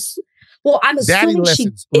 That? I'm assuming Daddy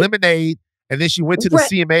Lessons, Lemonade, and then she went to the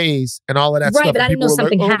CMAs and all of that stuff. Right, but I didn't know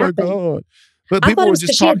something happened. Oh my God. But people were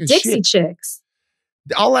just talking she had Dixie shit. Chicks.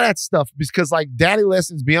 All of that stuff, because like Daddy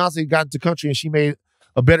Lessons, Beyonce got into country and she made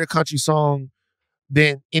a better country song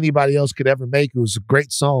than anybody else could ever make. It was a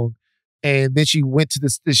great song. And then she went to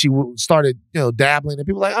this, she started, dabbling, and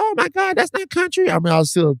people were like, oh my God, that's not country. I mean, I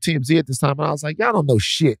was still TMZ at this time, and I was like, y'all don't know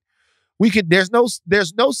shit. There's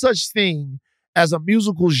no such thing as a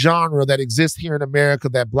musical genre that exists here in America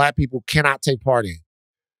that Black people cannot take part in.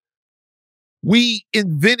 We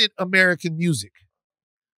invented American music.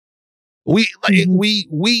 We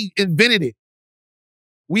invented it.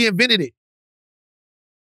 We invented it.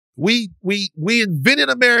 We invented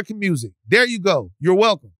American music. There you go. You're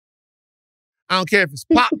welcome. I don't care if it's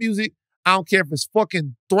pop music. I don't care if it's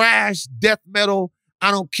fucking thrash, death metal. I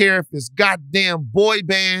don't care if it's goddamn boy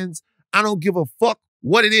bands. I don't give a fuck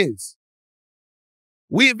what it is.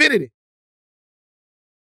 We invented it.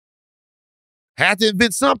 Had to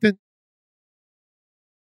invent something.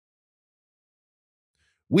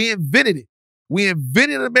 We invented it. We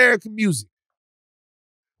invented American music.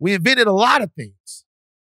 We invented a lot of things.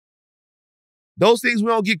 Those things we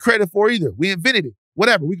don't get credit for either. We invented it.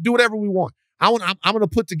 Whatever. We can do whatever we want. I'm going to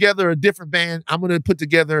put together a different band. I'm going to put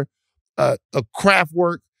together a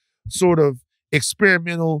Kraftwerk sort of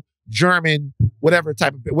experimental German, whatever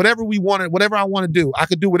type of, whatever we wanted, whatever I want to do. I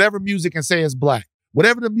could do whatever music and say it's Black.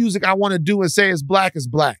 Whatever the music I want to do and say is black is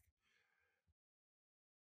black.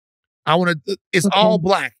 It's all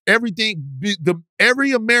black. Everything,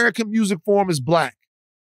 every American music form is black.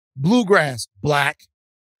 Bluegrass, black.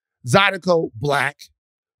 Zydeco, black.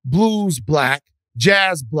 Blues, black.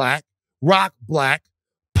 Jazz, black. Rock, black.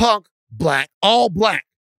 Punk, black. All black.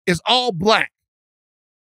 It's all black.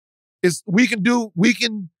 We do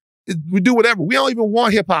whatever. We don't even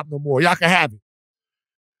want hip hop no more. Y'all can have it.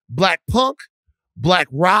 Black punk, black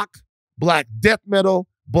rock, black death metal,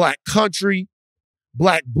 black country,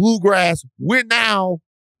 black bluegrass. We're now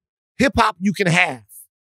hip hop you can have.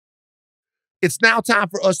 It's now time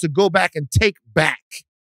for us to go back and take back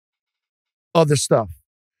other stuff.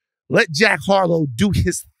 Let Jack Harlow do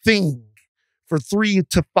his thing for 3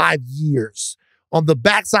 to 5 years. On the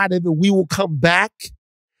backside of it, we will come back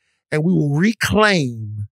and we will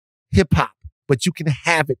reclaim hip hop. But you can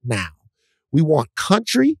have it now. We want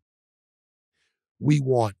country. We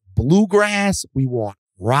want bluegrass. We want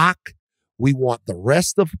rock. We want the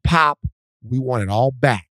rest of pop. We want it all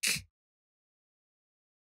back.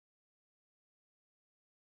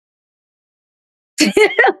 Let's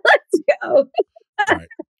go. All right.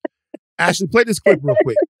 Ashley, play this clip real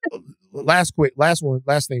quick. Last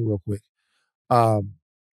thing real quick. I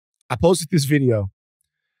posted this video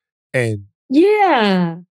and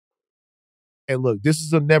yeah. And look, this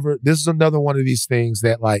is another one of these things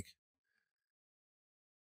that like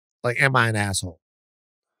am I an asshole?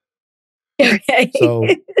 Okay. So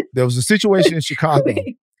there was a situation in Chicago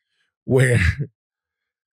where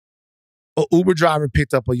an Uber driver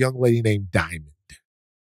picked up a young lady named Diamond.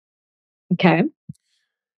 Okay.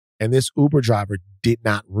 And this Uber driver did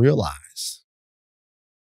not realize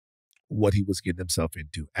what he was getting himself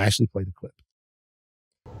into. Ashley, play the clip.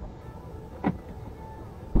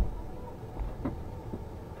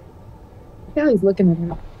 Yeah, he's looking at her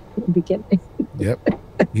in the beginning. Yep.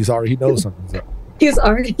 He knows something's up. He's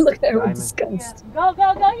already looking at her with disgust. Yeah.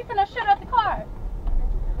 Go. You finna shoot up the car.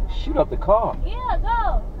 Shoot up the car? Yeah,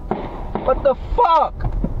 go. What the fuck?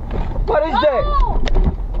 What is that?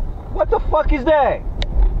 What the fuck is that?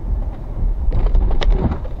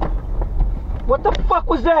 What the fuck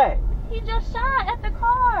was that? He just shot at the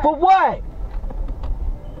car. For what?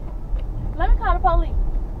 Let me call the police.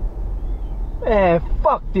 Man,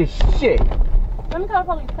 fuck this shit. Let me call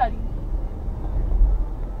the police, Cuddy.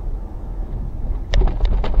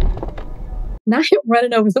 Not him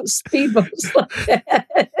running over some speedboats like that.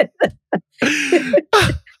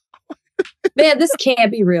 Man, this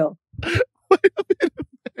can't be real.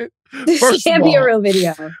 This can't be a real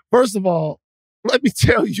video. First of all, let me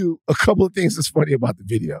tell you a couple of things that's funny about the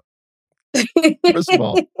video. First of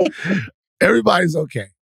all, everybody's okay.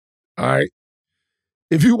 All right.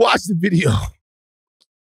 If you watch the video,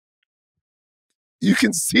 you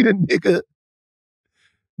can see the nigga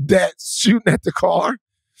that's shooting at the car.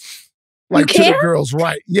 Like to the girl's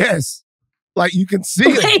right. Yes. Like you can see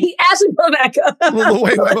it. Wait, Ashley, pull back up.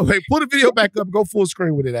 Wait. Pull the video back up. Go full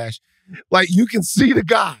screen with it, Ash. Like you can see the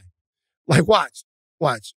guy. Like watch.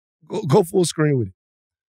 Go full screen with it.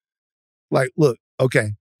 Like, look,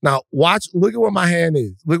 okay. Now watch, look at where my hand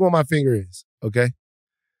is. Look where my finger is. Okay.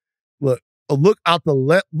 Look out the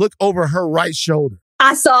left, look over her right shoulder.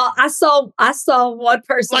 I saw one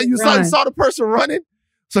person. Like you saw the person running?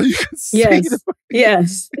 So you can see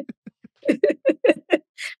Yes.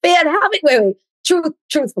 Man, wait.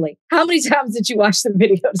 Truthfully, how many times did you watch the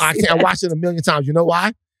video? I watched it a million times. You know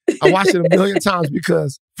why? I watched it a million times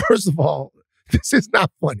because, first of all, this is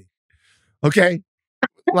not funny. Okay?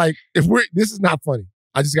 Like, this is not funny.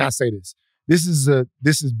 I just gotta say this. This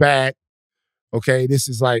is bad. Okay? This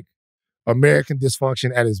is like American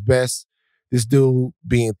dysfunction at its best. This dude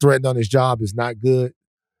being threatened on his job is not good.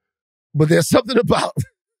 But there's something about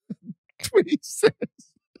what he says.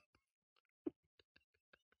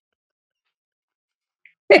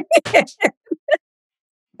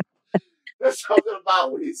 There's something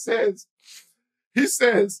about what he says. He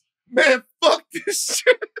says, man, fuck this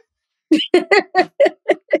shit.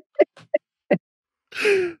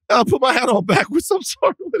 I'll put my hat on backwards. I'm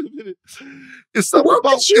sorry. Wait a minute. It's something what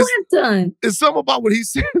about would you have done? It's something about what he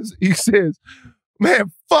says. He says,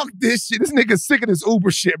 man, fuck this shit. This nigga's sick of this Uber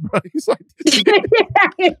shit, bro. He's like, he's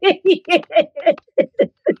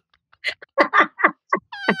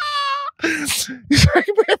like,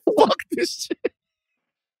 man, fuck this shit.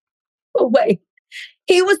 Oh, wait.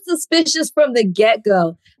 He was suspicious from the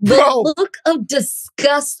get-go. The look of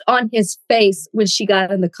disgust on his face when she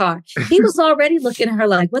got in the car. He was already looking at her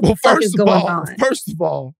like, what the fuck is going on? First of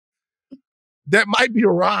all, that might be a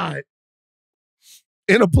ride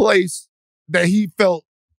in a place that he felt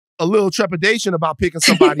a little trepidation about picking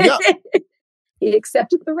somebody up. He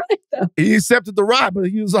accepted the ride, though. He accepted the ride, but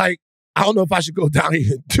he was like, I don't know if I should go down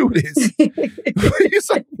here and do this. He's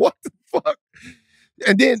like, what the fuck?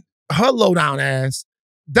 And then her low down ass,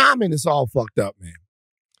 Diamond is all fucked up, man.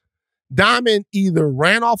 Diamond either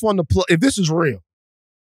ran off on the plug, if this is real,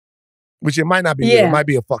 which it might not be real, it might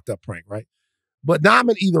be a fucked up prank, right? But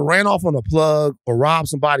Diamond either ran off on a plug or robbed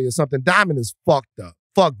somebody or something. Diamond is fucked up.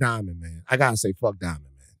 Fuck Diamond, man. I gotta say, fuck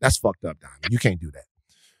Diamond, man. That's fucked up, Diamond. You can't do that.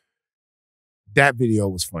 That video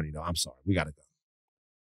was funny, though. I'm sorry. We gotta go.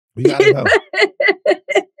 We gotta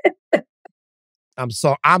go. I'm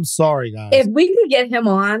sorry, guys. If we could get him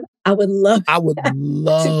on, I would love to get him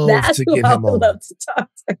on. Love to talk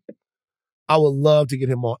to. I would love to get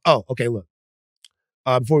him on. Oh, okay, look.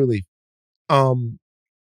 Before we leave. Candace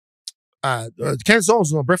Owens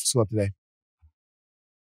was on Breakfast Club today.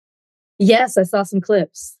 Yes, I saw some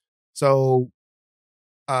clips. So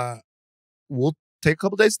we'll take a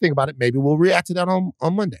couple days to think about it. Maybe we'll react to that on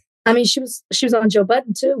Monday. I mean, she was on Joe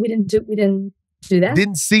Budden too. We didn't do that.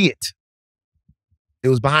 Didn't see it. It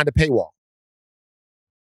was behind the paywall.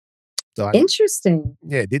 So interesting.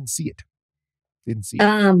 Yeah, didn't see it.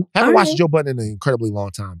 Haven't watched Joe Budden in an incredibly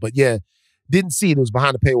long time, but yeah, didn't see it. It was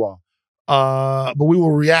behind the paywall. But we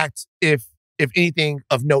will react if anything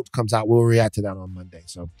of note comes out. We'll react to that on Monday.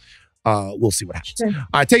 So we'll see what happens. Sure.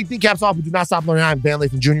 All right, take the caps off, but do not stop learning. I'm Van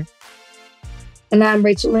Lathan Jr. And I'm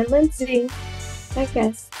Rachel Lindsay. I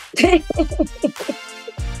guess.